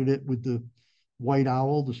started it with the white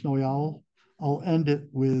owl, the snowy owl. I'll end it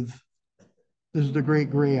with, this is the great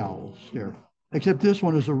gray owl there, except this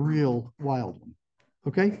one is a real wild one.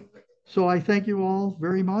 Okay, so I thank you all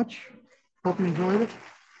very much. Hope you enjoyed it.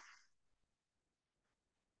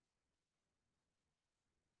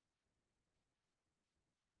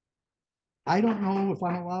 I don't know if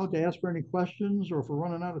I'm allowed to ask for any questions or if we're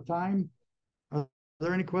running out of time. Are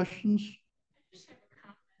there any questions?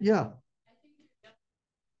 Yeah.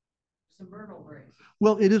 Some myrtle break.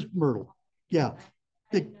 Well, it is myrtle. Yeah.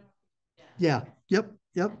 Yeah. Yep.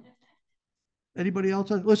 Anybody else?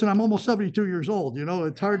 Listen, I'm almost 72 years old. You know,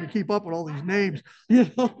 it's hard to keep up with all these names. You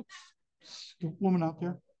know, the woman out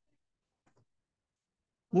there.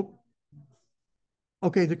 Whoop.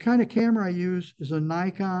 Okay, the kind of camera I use is a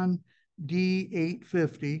Nikon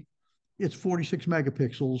D850. It's 46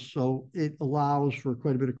 megapixels, so it allows for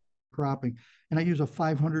quite a bit of cropping. And I use a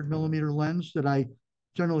 500 millimeter lens that I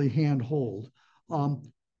generally hand hold.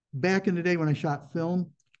 Back in the day when I shot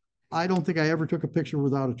film, I don't think I ever took a picture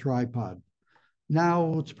without a tripod.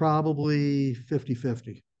 Now it's probably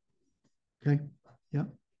 50-50. Okay, yeah.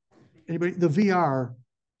 Anybody, the VR,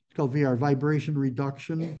 it's called VR, vibration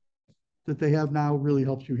reduction that they have now really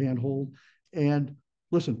helps you handhold. And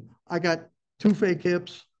listen, I got two fake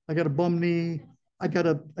hips, I got a bum knee, I got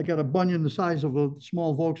a bunion the size of a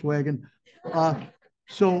small Volkswagen.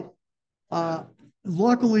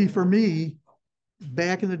 Luckily for me,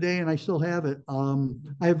 back in the day, and I still have it,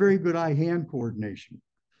 I have very good eye-hand coordination.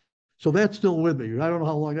 So that's still with me. I don't know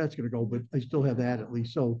how long that's going to go, but I still have that at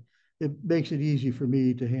least. So it makes it easy for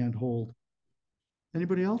me to hand hold.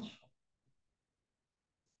 Anybody else?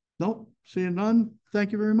 Nope, seeing none.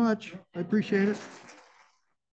 Thank you very much. I appreciate it.